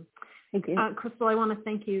awesome. Thank you. Crystal, I want to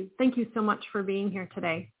thank you. Thank you so much for being here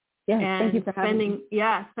today. Yeah, and thank you for having me.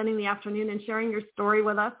 spending the afternoon and sharing your story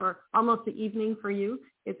with us, or almost the evening for you.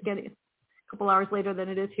 It's getting a couple hours later than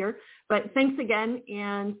it is here. But thanks again.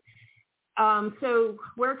 And so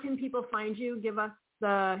where can people find you? Give us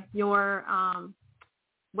your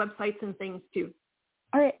websites and things too.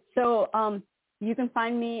 All right. So you can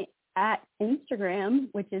find me at Instagram,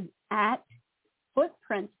 which is at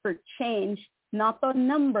Footprints for Change, not the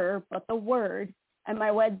number, but the word. And my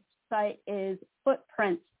website is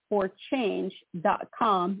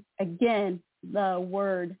footprintsforchange.com. Again, the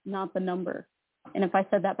word, not the number. And if I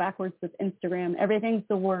said that backwards with Instagram, everything's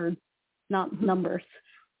the word, not numbers.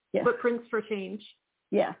 Yeah. Footprints for Change.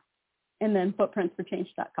 Yeah. And then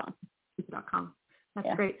footprintsforchange.com.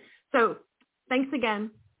 That's great. So thanks again.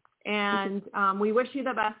 And we wish you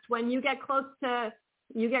the best. When you get close to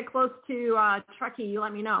Truckee, you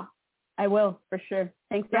let me know. I will, for sure.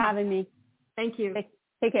 Thanks for having me. Thank you.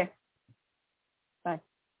 Take care. Bye.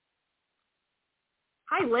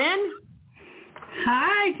 Hi, Lynn.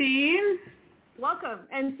 Hi, Jean. Welcome.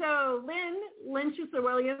 And so Lynn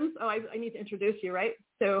Schuster-Williams, I need to introduce you, right?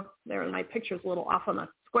 So there, my picture's a little off on the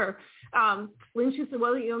square. Lynn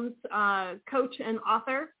Schuster-Williams, coach and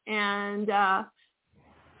author, and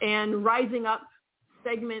and Rising Up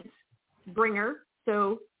segment bringer.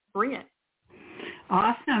 So bring it.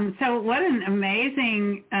 Awesome. So what an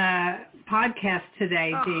amazing podcast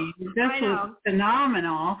today, Jean. This was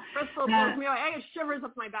phenomenal. Crystal blows me away. I have shivers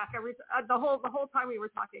up my back the whole time we were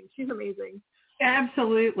talking. She's amazing.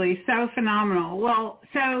 Absolutely. So phenomenal. Well,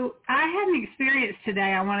 so I had an experience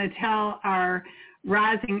today I want to tell our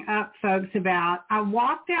Rising Up folks about. I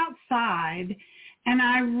walked outside and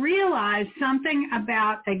I realized something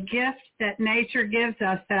about a gift that nature gives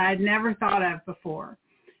us that I'd never thought of before.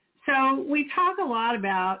 So we talk a lot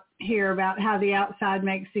about how the outside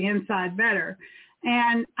makes the inside better.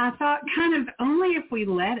 And I thought kind of only if we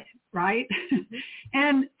let it, right?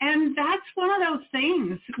 and that's one of those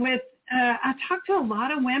things with, I talk to a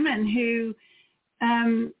lot of women who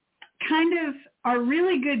kind of are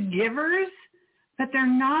really good givers, but they're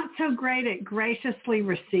not so great at graciously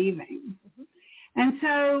receiving. And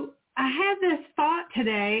so I had this thought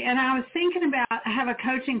today, and I was thinking about, I have a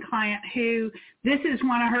coaching client who, this is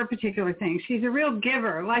one of her particular things. She's a real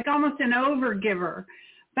giver, like almost an over-giver.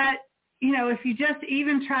 But, you know, if you just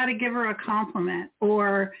even try to give her a compliment,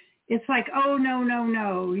 or it's like, oh, no,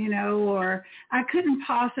 you know, or I couldn't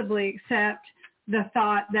possibly accept the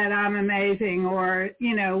thought that I'm amazing, or,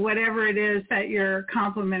 you know, whatever it is that you're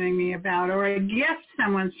complimenting me about, or a gift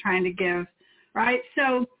someone's trying to give, right?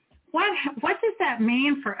 So what does that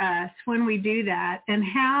mean for us when we do that? And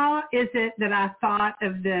how is it that I thought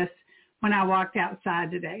of this when I walked outside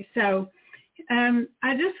today? So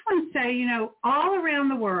I just want to say, you know, all around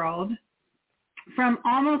the world, from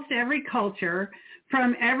almost every culture,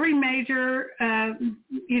 from every major,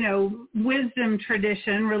 you know, wisdom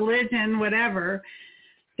tradition, religion, whatever,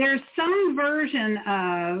 there's some version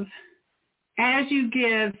of, as you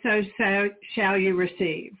give, so shall you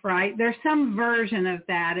receive, right? There's some version of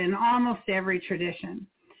that in almost every tradition.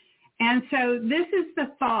 And so this is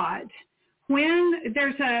the thought. When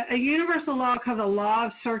there's a universal law called the law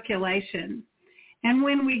of circulation, and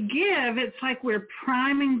when we give, it's like we're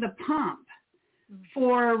priming the pump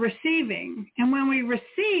for receiving. And when we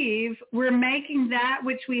receive, we're making that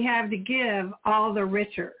which we have to give all the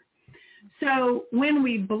richer. So when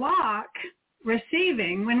we block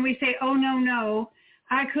receiving, when we say, oh, no,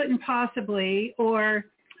 I couldn't possibly, or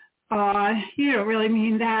you don't really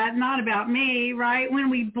mean that, not about me, right?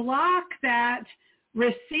 When we block that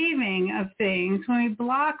receiving of things, when we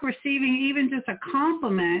block receiving even just a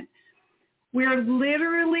compliment, we're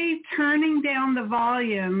literally turning down the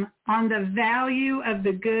volume on the value of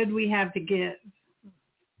the good we have to give.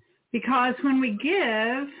 Because when we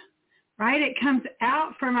give, right, it comes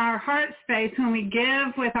out from our heart space when we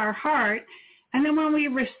give with our heart. And then when we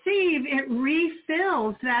receive, it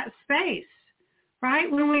refills that space, right?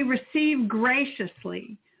 When we receive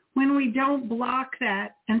graciously, when we don't block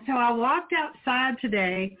that. And so I walked outside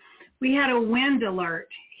today. We had a wind alert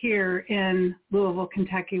here in Louisville,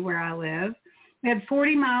 Kentucky, where I live. We had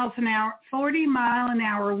 40 mile an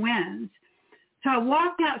hour winds. So I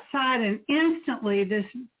walked outside and instantly this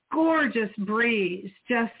gorgeous breeze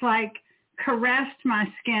just like caressed my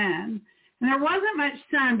skin. And there wasn't much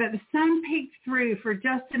sun, but the sun peeked through for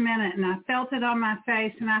just a minute, and I felt it on my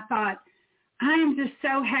face, and I thought, I am just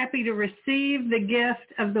so happy to receive the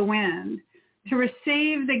gift of the wind, to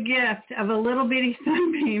receive the gift of a little bitty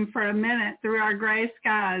sunbeam for a minute through our gray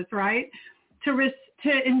skies, right?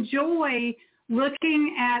 To enjoy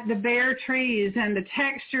looking at the bare trees and the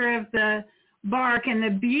texture of the bark and the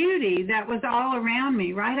beauty that was all around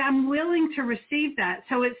me, right? I'm willing to receive that.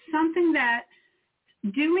 So it's something that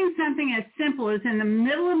doing something as simple as in the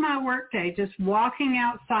middle of my workday, just walking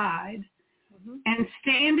outside and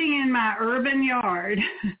standing in my urban yard,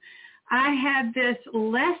 I had this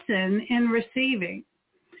lesson in receiving.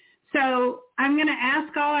 So I'm going to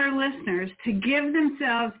ask all our listeners to give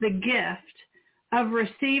themselves the gift of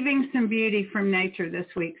receiving some beauty from nature this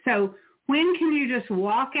week. So when can you just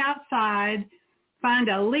walk outside, find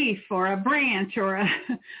a leaf or a branch or a,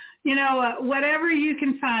 you know, whatever you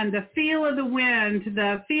can find, the feel of the wind,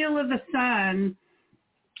 the feel of the sun,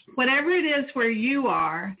 whatever it is where you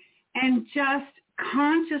are, and just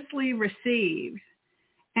consciously receive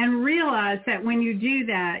and realize that when you do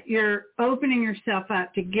that, you're opening yourself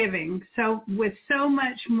up to giving so with so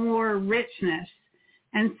much more richness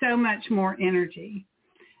and so much more energy.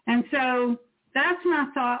 And so that's my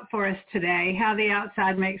thought for us today, how the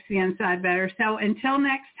outside makes the inside better. So until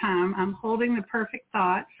next time, I'm holding the perfect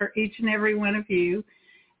thought for each and every one of you.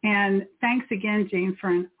 And thanks again, Jean, for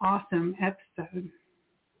an awesome episode.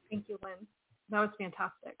 Thank you, Lynn. That was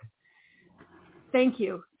fantastic. Thank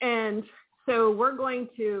you. And so we're going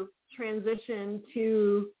to transition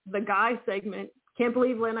to the guy segment can't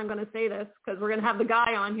believe, Lynn, I'm going to say this because we're going to have the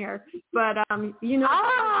guy on here. But, you know.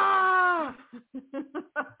 Ah!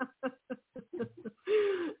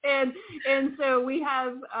 and so we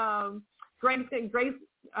have Greg's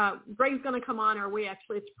going to come on, or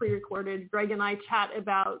it's pre-recorded. Greg and I chat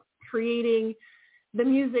about creating the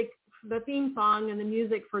music, the theme song and the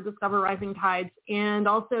music for Discover Rising Tides, and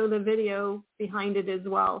also the video behind it as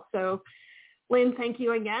well. So, Lynn, thank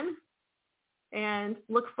you again, and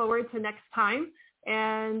look forward to next time.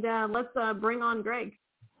 And let's bring on Greg.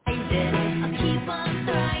 I'll keep on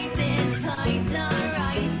thriving, tides are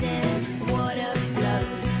rising, water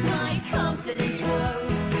flows, my confidence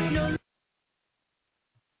grows. No.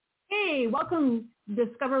 Hey, welcome to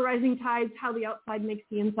Discover Rising Tides, How the Outside Makes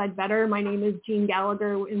the Inside Better. My name is Jean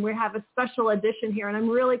Gallagher, and we have a special edition here, and I'm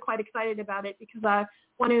really quite excited about it because I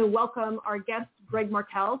want to welcome our guest, Greg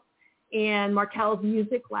Markell, and Markell's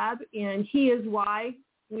Music Lab, and he is why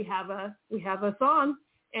we have a song.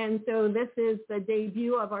 And so this is the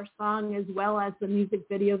debut of our song, as well as the music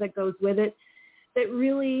video that goes with it, that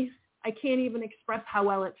really, I can't even express how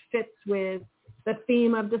well it fits with the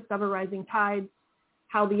theme of Discover Rising Tides,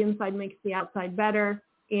 how the inside makes the outside better.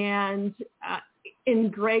 And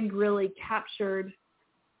Greg really captured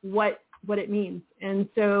what it means. And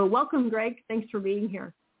so welcome, Greg. Thanks for being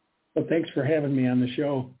here. Well, thanks for having me on the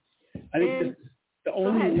show. I think this is the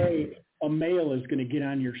only way a male is going to get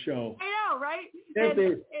on your show. I know, right?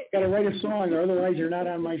 They got to write a song, or otherwise you're not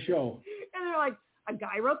on my show. And they're like, a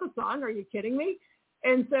guy wrote the song? Are you kidding me?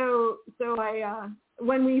 And so I,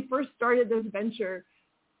 when we first started this venture,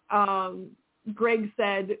 Greg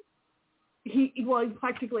said he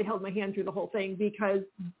practically held my hand through the whole thing because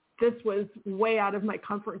this was way out of my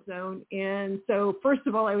comfort zone. And so first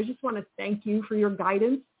of all, I just want to thank you for your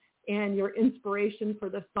guidance and your inspiration for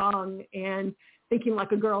the song and thinking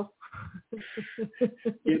like a girl.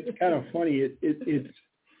 It's kind of funny. It's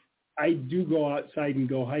I do go outside and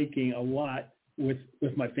go hiking a lot with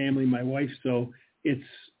my family, my wife, so it's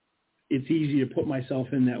easy to put myself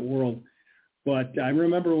in that world. But I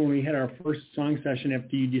remember when we had our first song session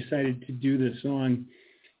after you decided to do this song,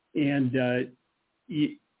 and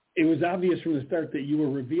it was obvious from the start that you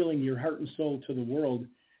were revealing your heart and soul to the world,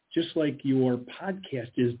 just like your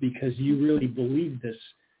podcast is, because you really believe this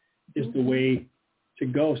is the way to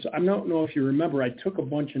go. So I don't know if you remember, I took a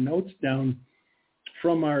bunch of notes down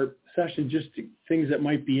from our session, just things that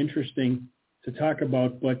might be interesting to talk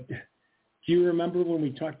about. But do you remember when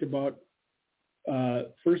we talked about,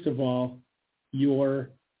 first of all, your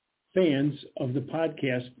fans of the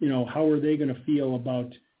podcast, how are they going to feel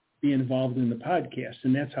about being involved in the podcast?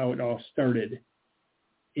 And that's how it all started.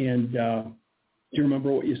 And do you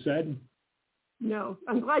remember what you said? No,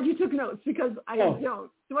 I'm glad you took notes because I don't. So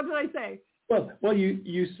what did I say? Well,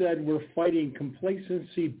 you said we're fighting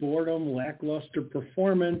complacency, boredom, lackluster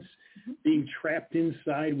performance, being trapped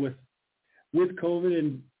inside with COVID,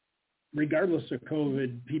 and regardless of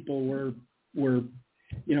COVID, people were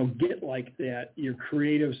get like that. Your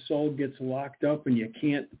creative soul gets locked up, and you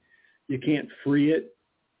can't free it.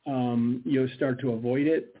 You'll start to avoid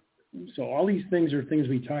it. So all these things are things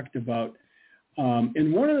we talked about.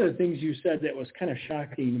 And one of the things you said that was kind of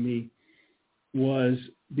shocking to me was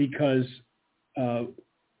because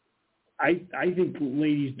I think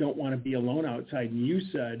ladies don't want to be alone outside. And you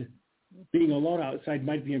said being alone outside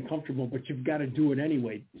might be uncomfortable, but you've got to do it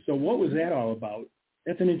anyway. So what was that all about?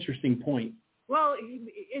 That's an interesting point. Well,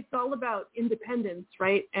 it's all about independence,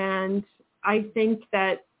 right? And I think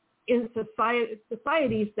that in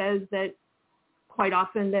society says that quite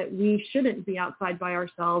often that we shouldn't be outside by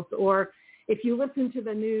ourselves, or if you listen to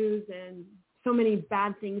the news and so many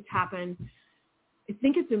bad things happen, I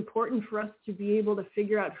think it's important for us to be able to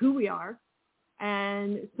figure out who we are.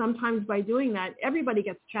 And sometimes by doing that, everybody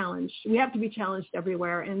gets challenged. We have to be challenged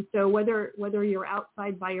everywhere. And so whether you're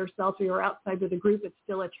outside by yourself or you're outside with a group, it's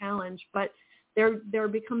still a challenge. But there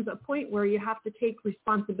becomes a point where you have to take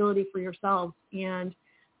responsibility for yourselves. And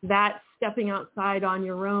that stepping outside on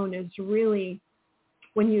your own is really,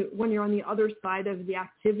 when you're on the other side of the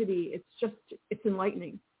activity, it's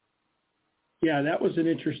enlightening. Yeah, that was an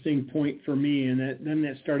interesting point for me, and then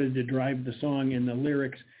that started to drive the song and the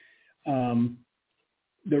lyrics.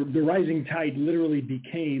 The rising tide literally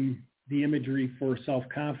became the imagery for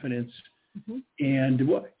self-confidence. Mm-hmm. And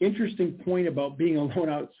what interesting point about being alone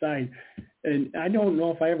outside, and I don't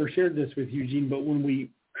know if I ever shared this with Eugene, but when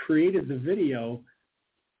we created the video,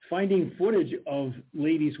 finding footage of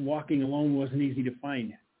ladies walking alone wasn't easy to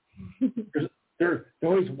find. They're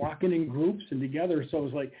always walking in groups and together, so it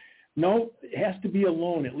was like, no, it has to be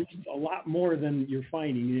alone, at least a lot more than you're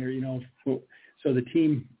finding there, So the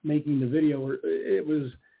team making the video, it was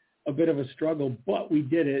a bit of a struggle, but we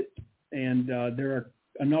did it. And there are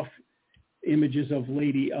enough images of a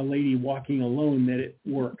lady walking alone that it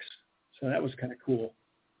works. So that was kind of cool.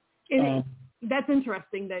 And that's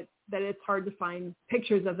interesting that it's hard to find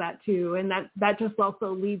pictures of that too. And that just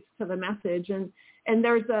also leads to the message. And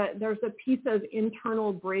there's a piece of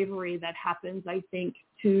internal bravery that happens, I think,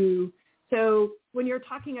 too. So when you're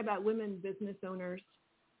talking about women business owners,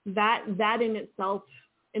 that in itself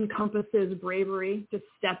encompasses bravery to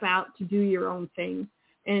step out, to do your own thing,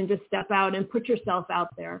 and to step out and put yourself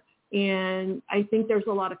out there. And I think there's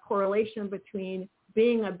a lot of correlation between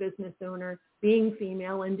being a business owner, being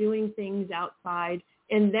female, and doing things outside.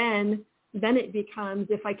 And then it becomes,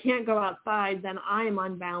 if I can't go outside, then I'm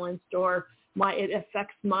unbalanced, or it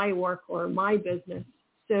affects my work or my business.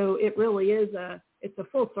 So it really is it's a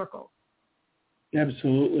full circle.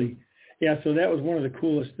 Absolutely. Yeah, so that was one of the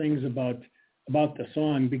coolest things about the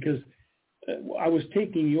song, because I was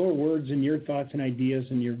taking your words and your thoughts and ideas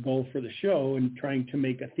and your goal for the show and trying to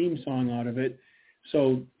make a theme song out of it.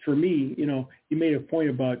 So for me, you made a point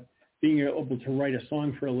about being able to write a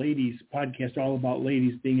song for a ladies podcast all about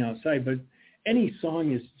ladies being outside, but any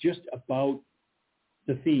song is just about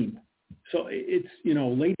the theme. So it's,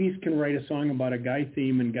 ladies can write a song about a guy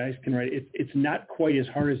theme and guys can write it. It's not quite as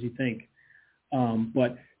hard as you think.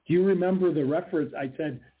 But do you remember the reference? I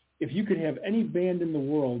said, if you could have any band in the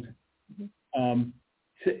world, do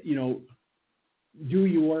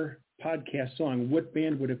your podcast song, what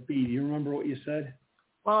band would it be? Do you remember what you said?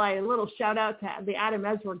 Well, a little shout out to the Adam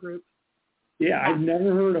Ezra group. Yeah, I've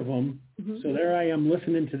never heard of them. Mm-hmm. So there I am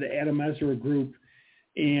listening to the Adam Ezra group,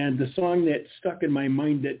 and the song that stuck in my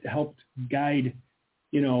mind that helped guide,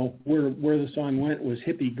 where the song went was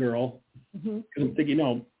Hippie Girl. Mm-hmm. Because I'm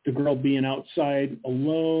thinking, the girl being outside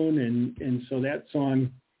alone, and so that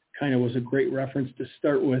song kind of was a great reference to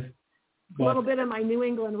start with. But, a little bit of my New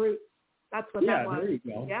England roots. That's what that was. Yeah, there you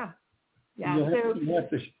go. Yeah. You'll have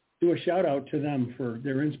to do a shout out to them for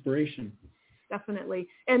their inspiration. Definitely.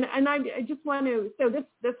 And I just want to, so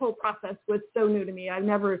this whole process was so new to me.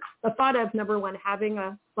 The thought of, number one, having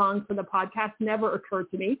a song for the podcast never occurred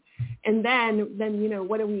to me. And then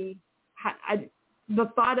the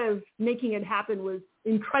thought of making it happen was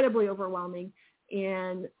incredibly overwhelming.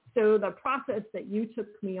 And so the process that you took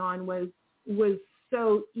me on was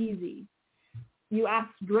so easy. You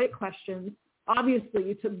asked great questions. Obviously,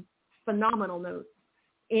 you took phenomenal notes,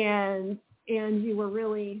 and you were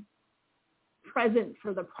really present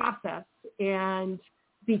for the process and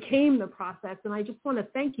became the process. And I just want to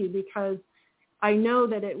thank you, because I know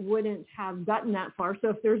that it wouldn't have gotten that far. So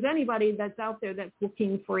if there's anybody that's out there that's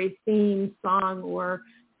looking for a theme song or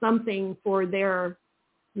something for their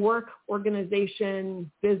work,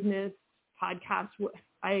 organization, business, podcast,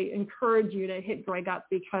 I encourage you to hit Greg up,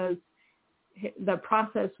 because the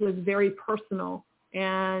process was very personal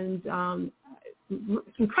and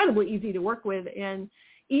incredibly easy to work with. And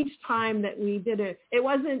each time that we did it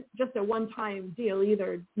wasn't just a one-time deal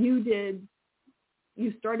either. You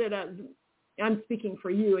started I'm speaking for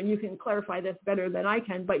you, and you can clarify this better than I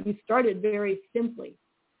can, but you started very simply.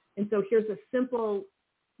 And so here's a simple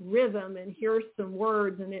rhythm, and here's some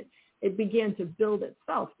words, and it began to build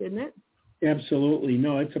itself, didn't it? Absolutely.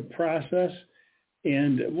 No, it's a process.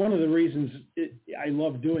 And one of the reasons I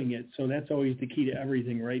love doing it, so that's always the key to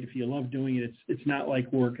everything, right? If you love doing it, it's not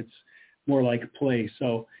like work, it's more like play.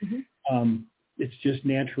 So it's just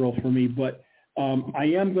natural for me. But I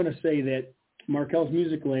am going to say that Markel's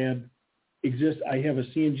Music Lab exists. I have a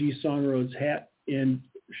C&G Songroads hat and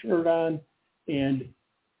shirt on, and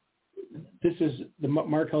this is the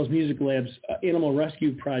Markel's Music Lab's animal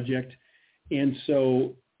rescue project. And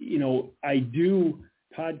so, I do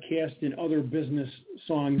podcast and other business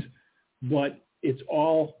songs, but it's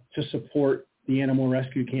all to support the animal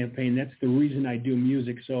rescue campaign. That's the reason I do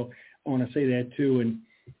music. So I want to say that too.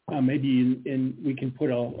 And maybe we can put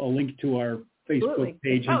a link to our Facebook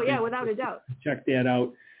page. Oh yeah, without a doubt. Check that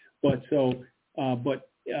out. But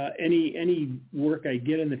any work I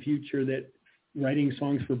get in the future, that writing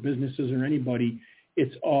songs for businesses or anybody,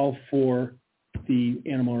 it's all for the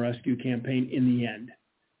animal rescue campaign in the end.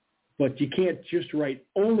 But you can't just write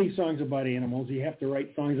only songs about animals. You have to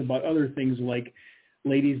write songs about other things, like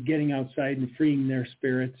ladies getting outside and freeing their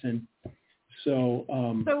spirits. And so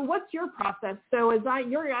what's your process? So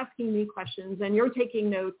you're asking me questions and you're taking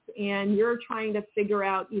notes and you're trying to figure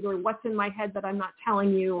out either what's in my head that I'm not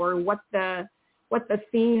telling you, or what the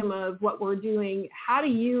theme of what we're doing. How do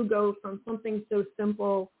you go from something so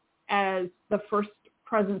simple as the first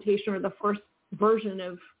presentation or the first version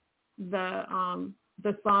of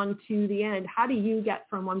the song to the end? How do you get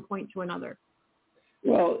from one point to another?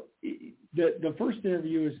 Well, the first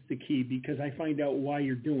interview is the key because I find out why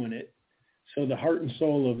you're doing it. So the heart and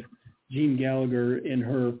soul of Jean Gallagher in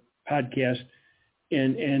her podcast,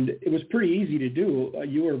 and it was pretty easy to do.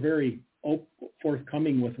 You were very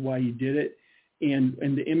forthcoming with why you did it, and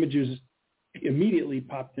the images immediately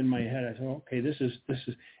popped in my head. I thought, okay, this is.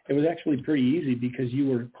 It was actually pretty easy because you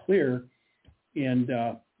were clear, and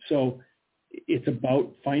so it's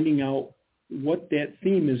about finding out what that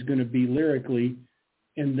theme is going to be lyrically,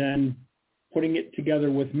 and then putting it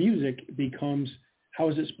together with music becomes how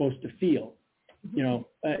is it supposed to feel? You know,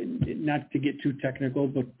 not to get too technical,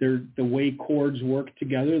 but the way chords work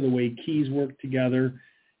together, the way keys work together,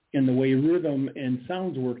 and the way rhythm and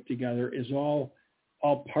sounds work together is all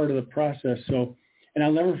part of the process. So, and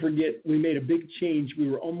I'll never forget, we made a big change. We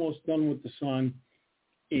were almost done with the song,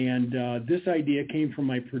 and this idea came from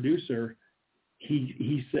my producer.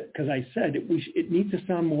 He said, because I said it needs to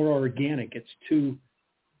sound more organic. It's too,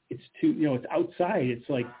 you know, it's outside. It's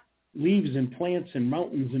like leaves and plants and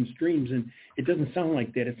mountains and streams, and it doesn't sound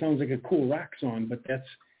like that. It sounds like a cool rock song, but that's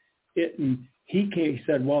it. And he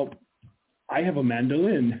said, well, I have a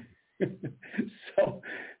mandolin. So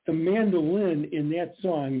the mandolin in that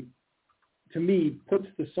song, to me, puts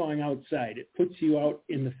the song outside. It puts you out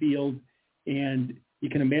in the field, and you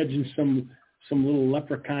can imagine some little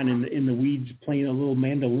leprechaun in the weeds playing a little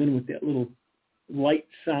mandolin with that little light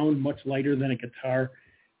sound, much lighter than a guitar.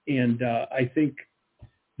 And I think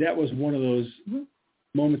that was one of those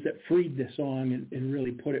moments that freed the song and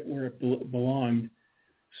really put it where it belonged.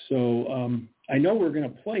 So I know we're going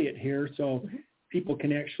to play it here, so people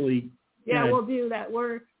can actually. Yeah, we'll do that.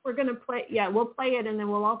 We're going to play. Yeah, we'll play it, and then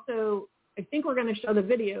we'll also. I think we're going to show the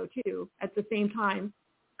video too at the same time.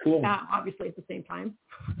 Cool. Obviously at the same time,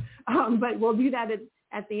 but we'll do that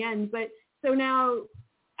at the end. But so now,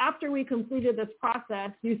 after we completed this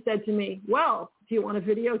process, you said to me, "Well, do you want a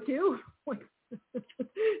video too?"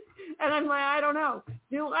 And I'm like, I don't know.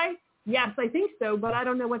 Do I? Yes, I think so, but I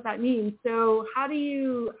don't know what that means. So how do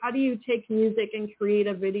you take music and create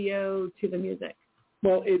a video to the music?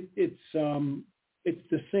 Well, it's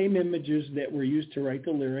the same images that were used to write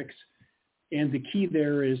the lyrics, and the key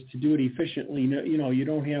there is to do it efficiently. You know, you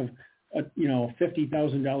don't have a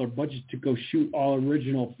 $50,000 budget to go shoot all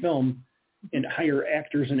original film and hire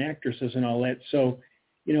actors and actresses and all that. So,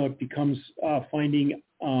 you know, it becomes finding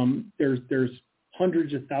there's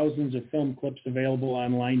hundreds of thousands of film clips available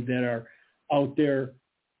online that are out there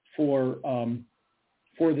for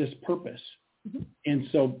this purpose. And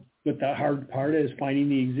so, but the hard part is finding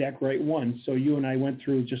the exact right one. So you and I went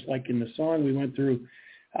through, just like in the song, we went through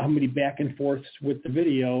how many back and forths with the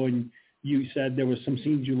video, and you said there was some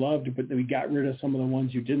scenes you loved, but then we got rid of some of the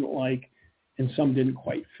ones you didn't like, and some didn't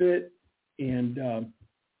quite fit. And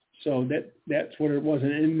so that's what it was.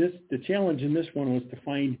 And in the challenge in this one was to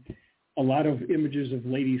find a lot of images of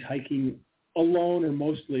ladies hiking alone or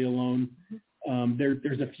mostly alone.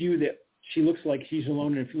 There's a few that she looks like she's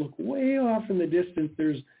alone, and if you look way off in the distance,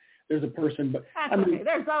 there's a person. But that's okay.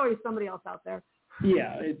 There's always somebody else out there.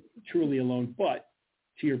 Yeah, it's truly alone. But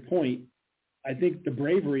to your point, I think the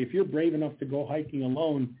bravery, if you're brave enough to go hiking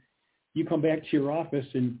alone, you come back to your office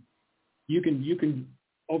and you can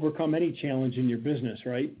overcome any challenge in your business,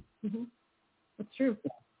 right? Mm-hmm. That's true.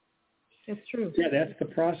 It's true. Yeah, that's the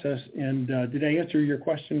process. And did I answer your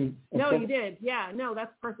question? No, you did. Yeah, no,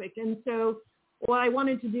 that's perfect. And so what I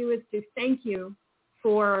wanted to do is to thank you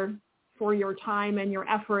for your time and your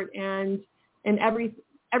effort and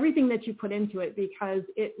everything that you put into it, because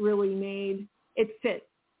it really made it fit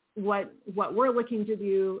what we're looking to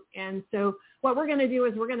do. And so what we're going to do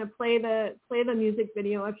is we're going to play the music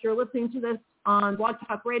video. If you're listening to this on Blog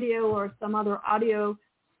Talk Radio or some other audio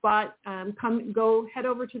spot, head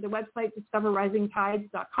over to the website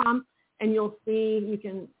discoverrisingtides.com, and you'll see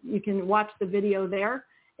you can watch the video there.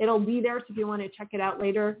 It'll be there, so if you want to check it out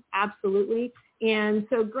later, absolutely. And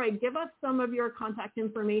so, Greg, give us some of your contact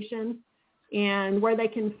information and where they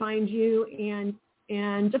can find you,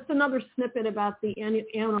 and just another snippet about the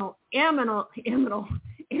animal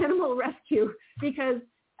rescue, because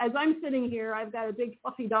as I'm sitting here, I've got a big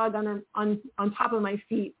fluffy dog on top of my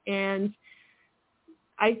feet, and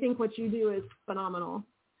I think what you do is phenomenal.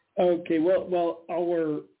 Okay, well,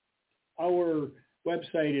 our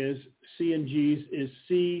website is CNG's is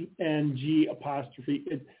CNG apostrophe,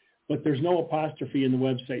 but there's no apostrophe in the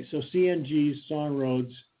website. So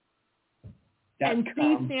CNGsongroads.com. And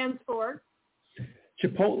C stands for?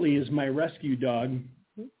 Chipotle is my rescue dog,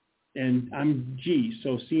 and I'm G.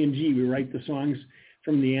 So CNG, we write the songs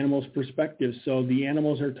from the animal's perspective. So the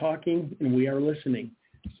animals are talking and we are listening.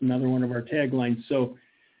 It's another one of our taglines. So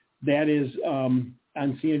that is on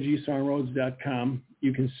CNGsongroads.com.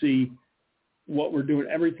 You can see what we're doing.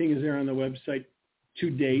 Everything is there on the website to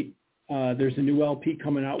date. There's a new LP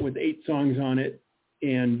coming out with 8 songs on it,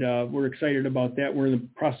 and we're excited about that. We're in the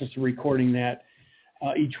process of recording that.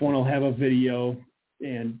 Each one will have a video,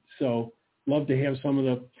 and so love to have some of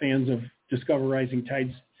the fans of Discover Rising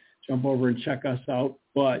Tides jump over and check us out.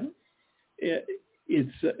 But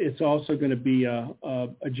it's also going to be a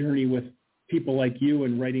journey with people like you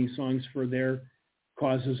and writing songs for their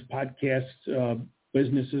causes, podcasts,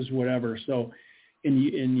 businesses, whatever. So, and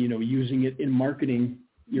using it in marketing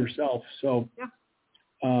yourself. So,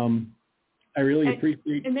 I really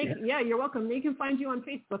appreciate. And you're welcome. They can find you on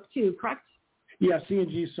Facebook too, correct? Yeah,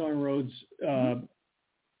 C&G Songroads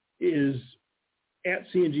is at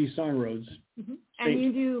C&G Songroads. Mm-hmm. And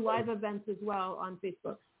you do live events as well on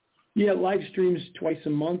Facebook. Yeah, live streams twice a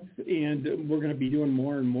month, and we're going to be doing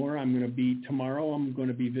more and more. I'm going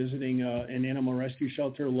to be visiting an animal rescue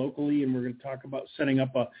shelter locally, and we're going to talk about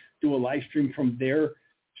do a live stream from their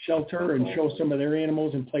shelter and show some of their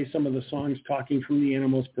animals and play some of the songs talking from the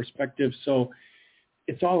animals' perspective. So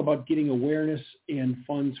it's all about getting awareness and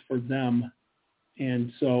funds for them.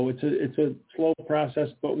 And so it's a slow process,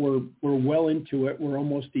 but we're well into it. We're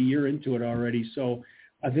almost a year into it already. So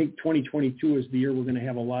I think 2022 is the year we're going to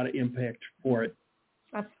have a lot of impact for it.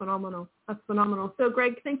 That's phenomenal. So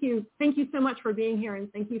Greg, thank you so much for being here,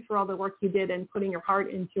 and thank you for all the work you did and putting your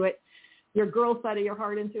heart into it, your girl side of your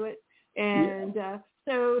heart into it. And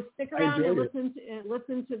so stick around and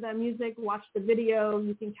listen to the music, watch the video.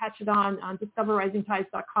 You can catch it on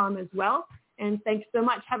discoverrisingtides.com as well. And thanks so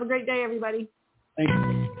much. Have a great day, everybody. Thank you.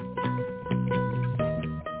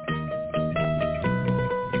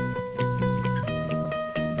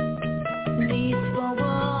 These four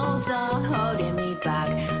walls are holding me back.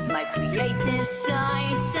 My creative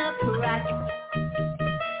side suppressed.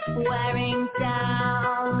 Wearing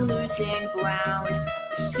down, losing ground.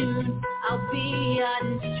 Soon I'll be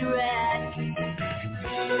unstressed.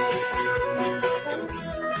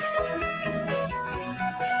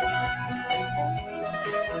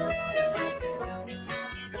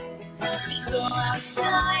 Go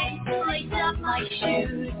outside, lace up my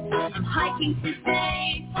shoes. I'm hiking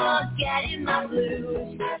today, forgetting my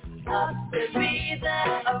blues. Up the river,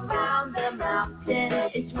 around the mountain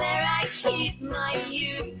is where I keep my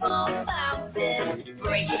youthful fountain.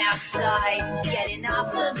 Breaking outside, getting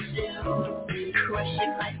up of Zoom.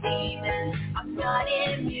 Crushing my demons, I'm not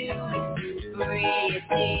immune. Breathe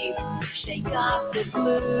deep, shake off the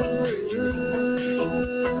glue.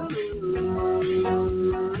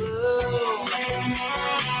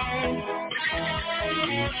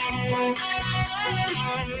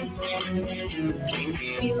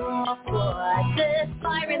 Fuel for the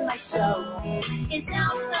fire in my soul is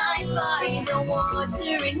outside by the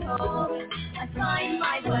watering hole. I find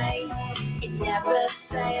my way, it never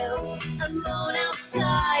fails. Alone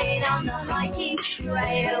outside on the hiking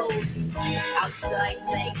trail. Outside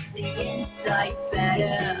makes the inside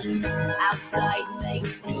better. Outside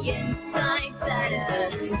makes the inside better.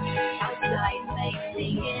 Outside makes the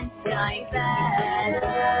inside better.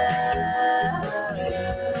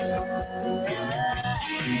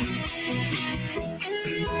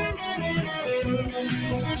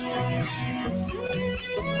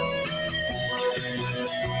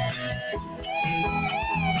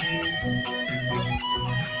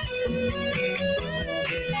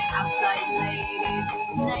 Outside ladies,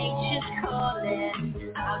 nature's calling.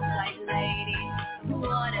 Outside ladies,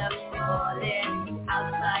 water falling.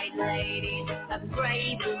 Outside ladies, a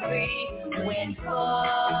bravery when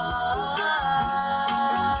falling.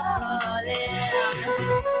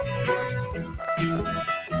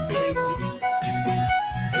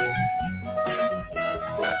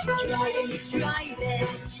 Driving,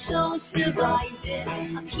 so surviving.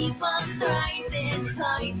 I keep on thriving,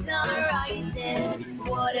 tides are rising.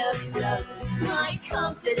 Water flows, my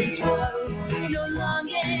confidence grows. No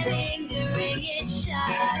longer lingering in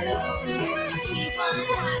shadows. Keep on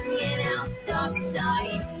hanging out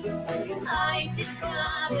outside. I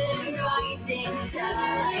discovered rising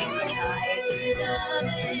tide. I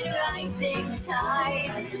discovered rising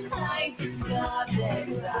tide. I discovered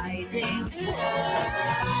rising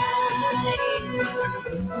tide.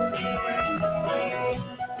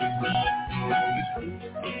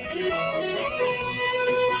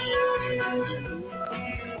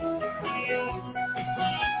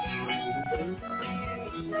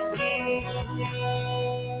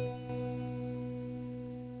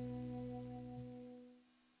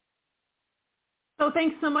 So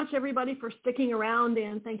thanks so much, everybody, for sticking around,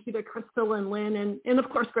 and thank you to Crystal and Lynn and of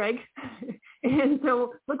course, Greg. And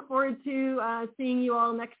so look forward to seeing you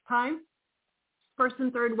all next time. first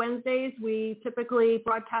and third Wednesdays. We typically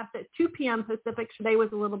broadcast at 2 p.m. Pacific. Today was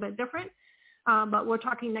a little bit different, but we're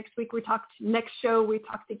talking next week. Next show, we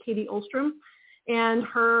talked to Katie Olstrom and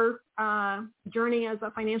her journey as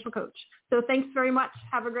a financial coach. So thanks very much.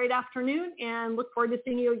 Have a great afternoon and look forward to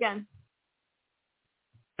seeing you again.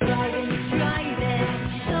 Rising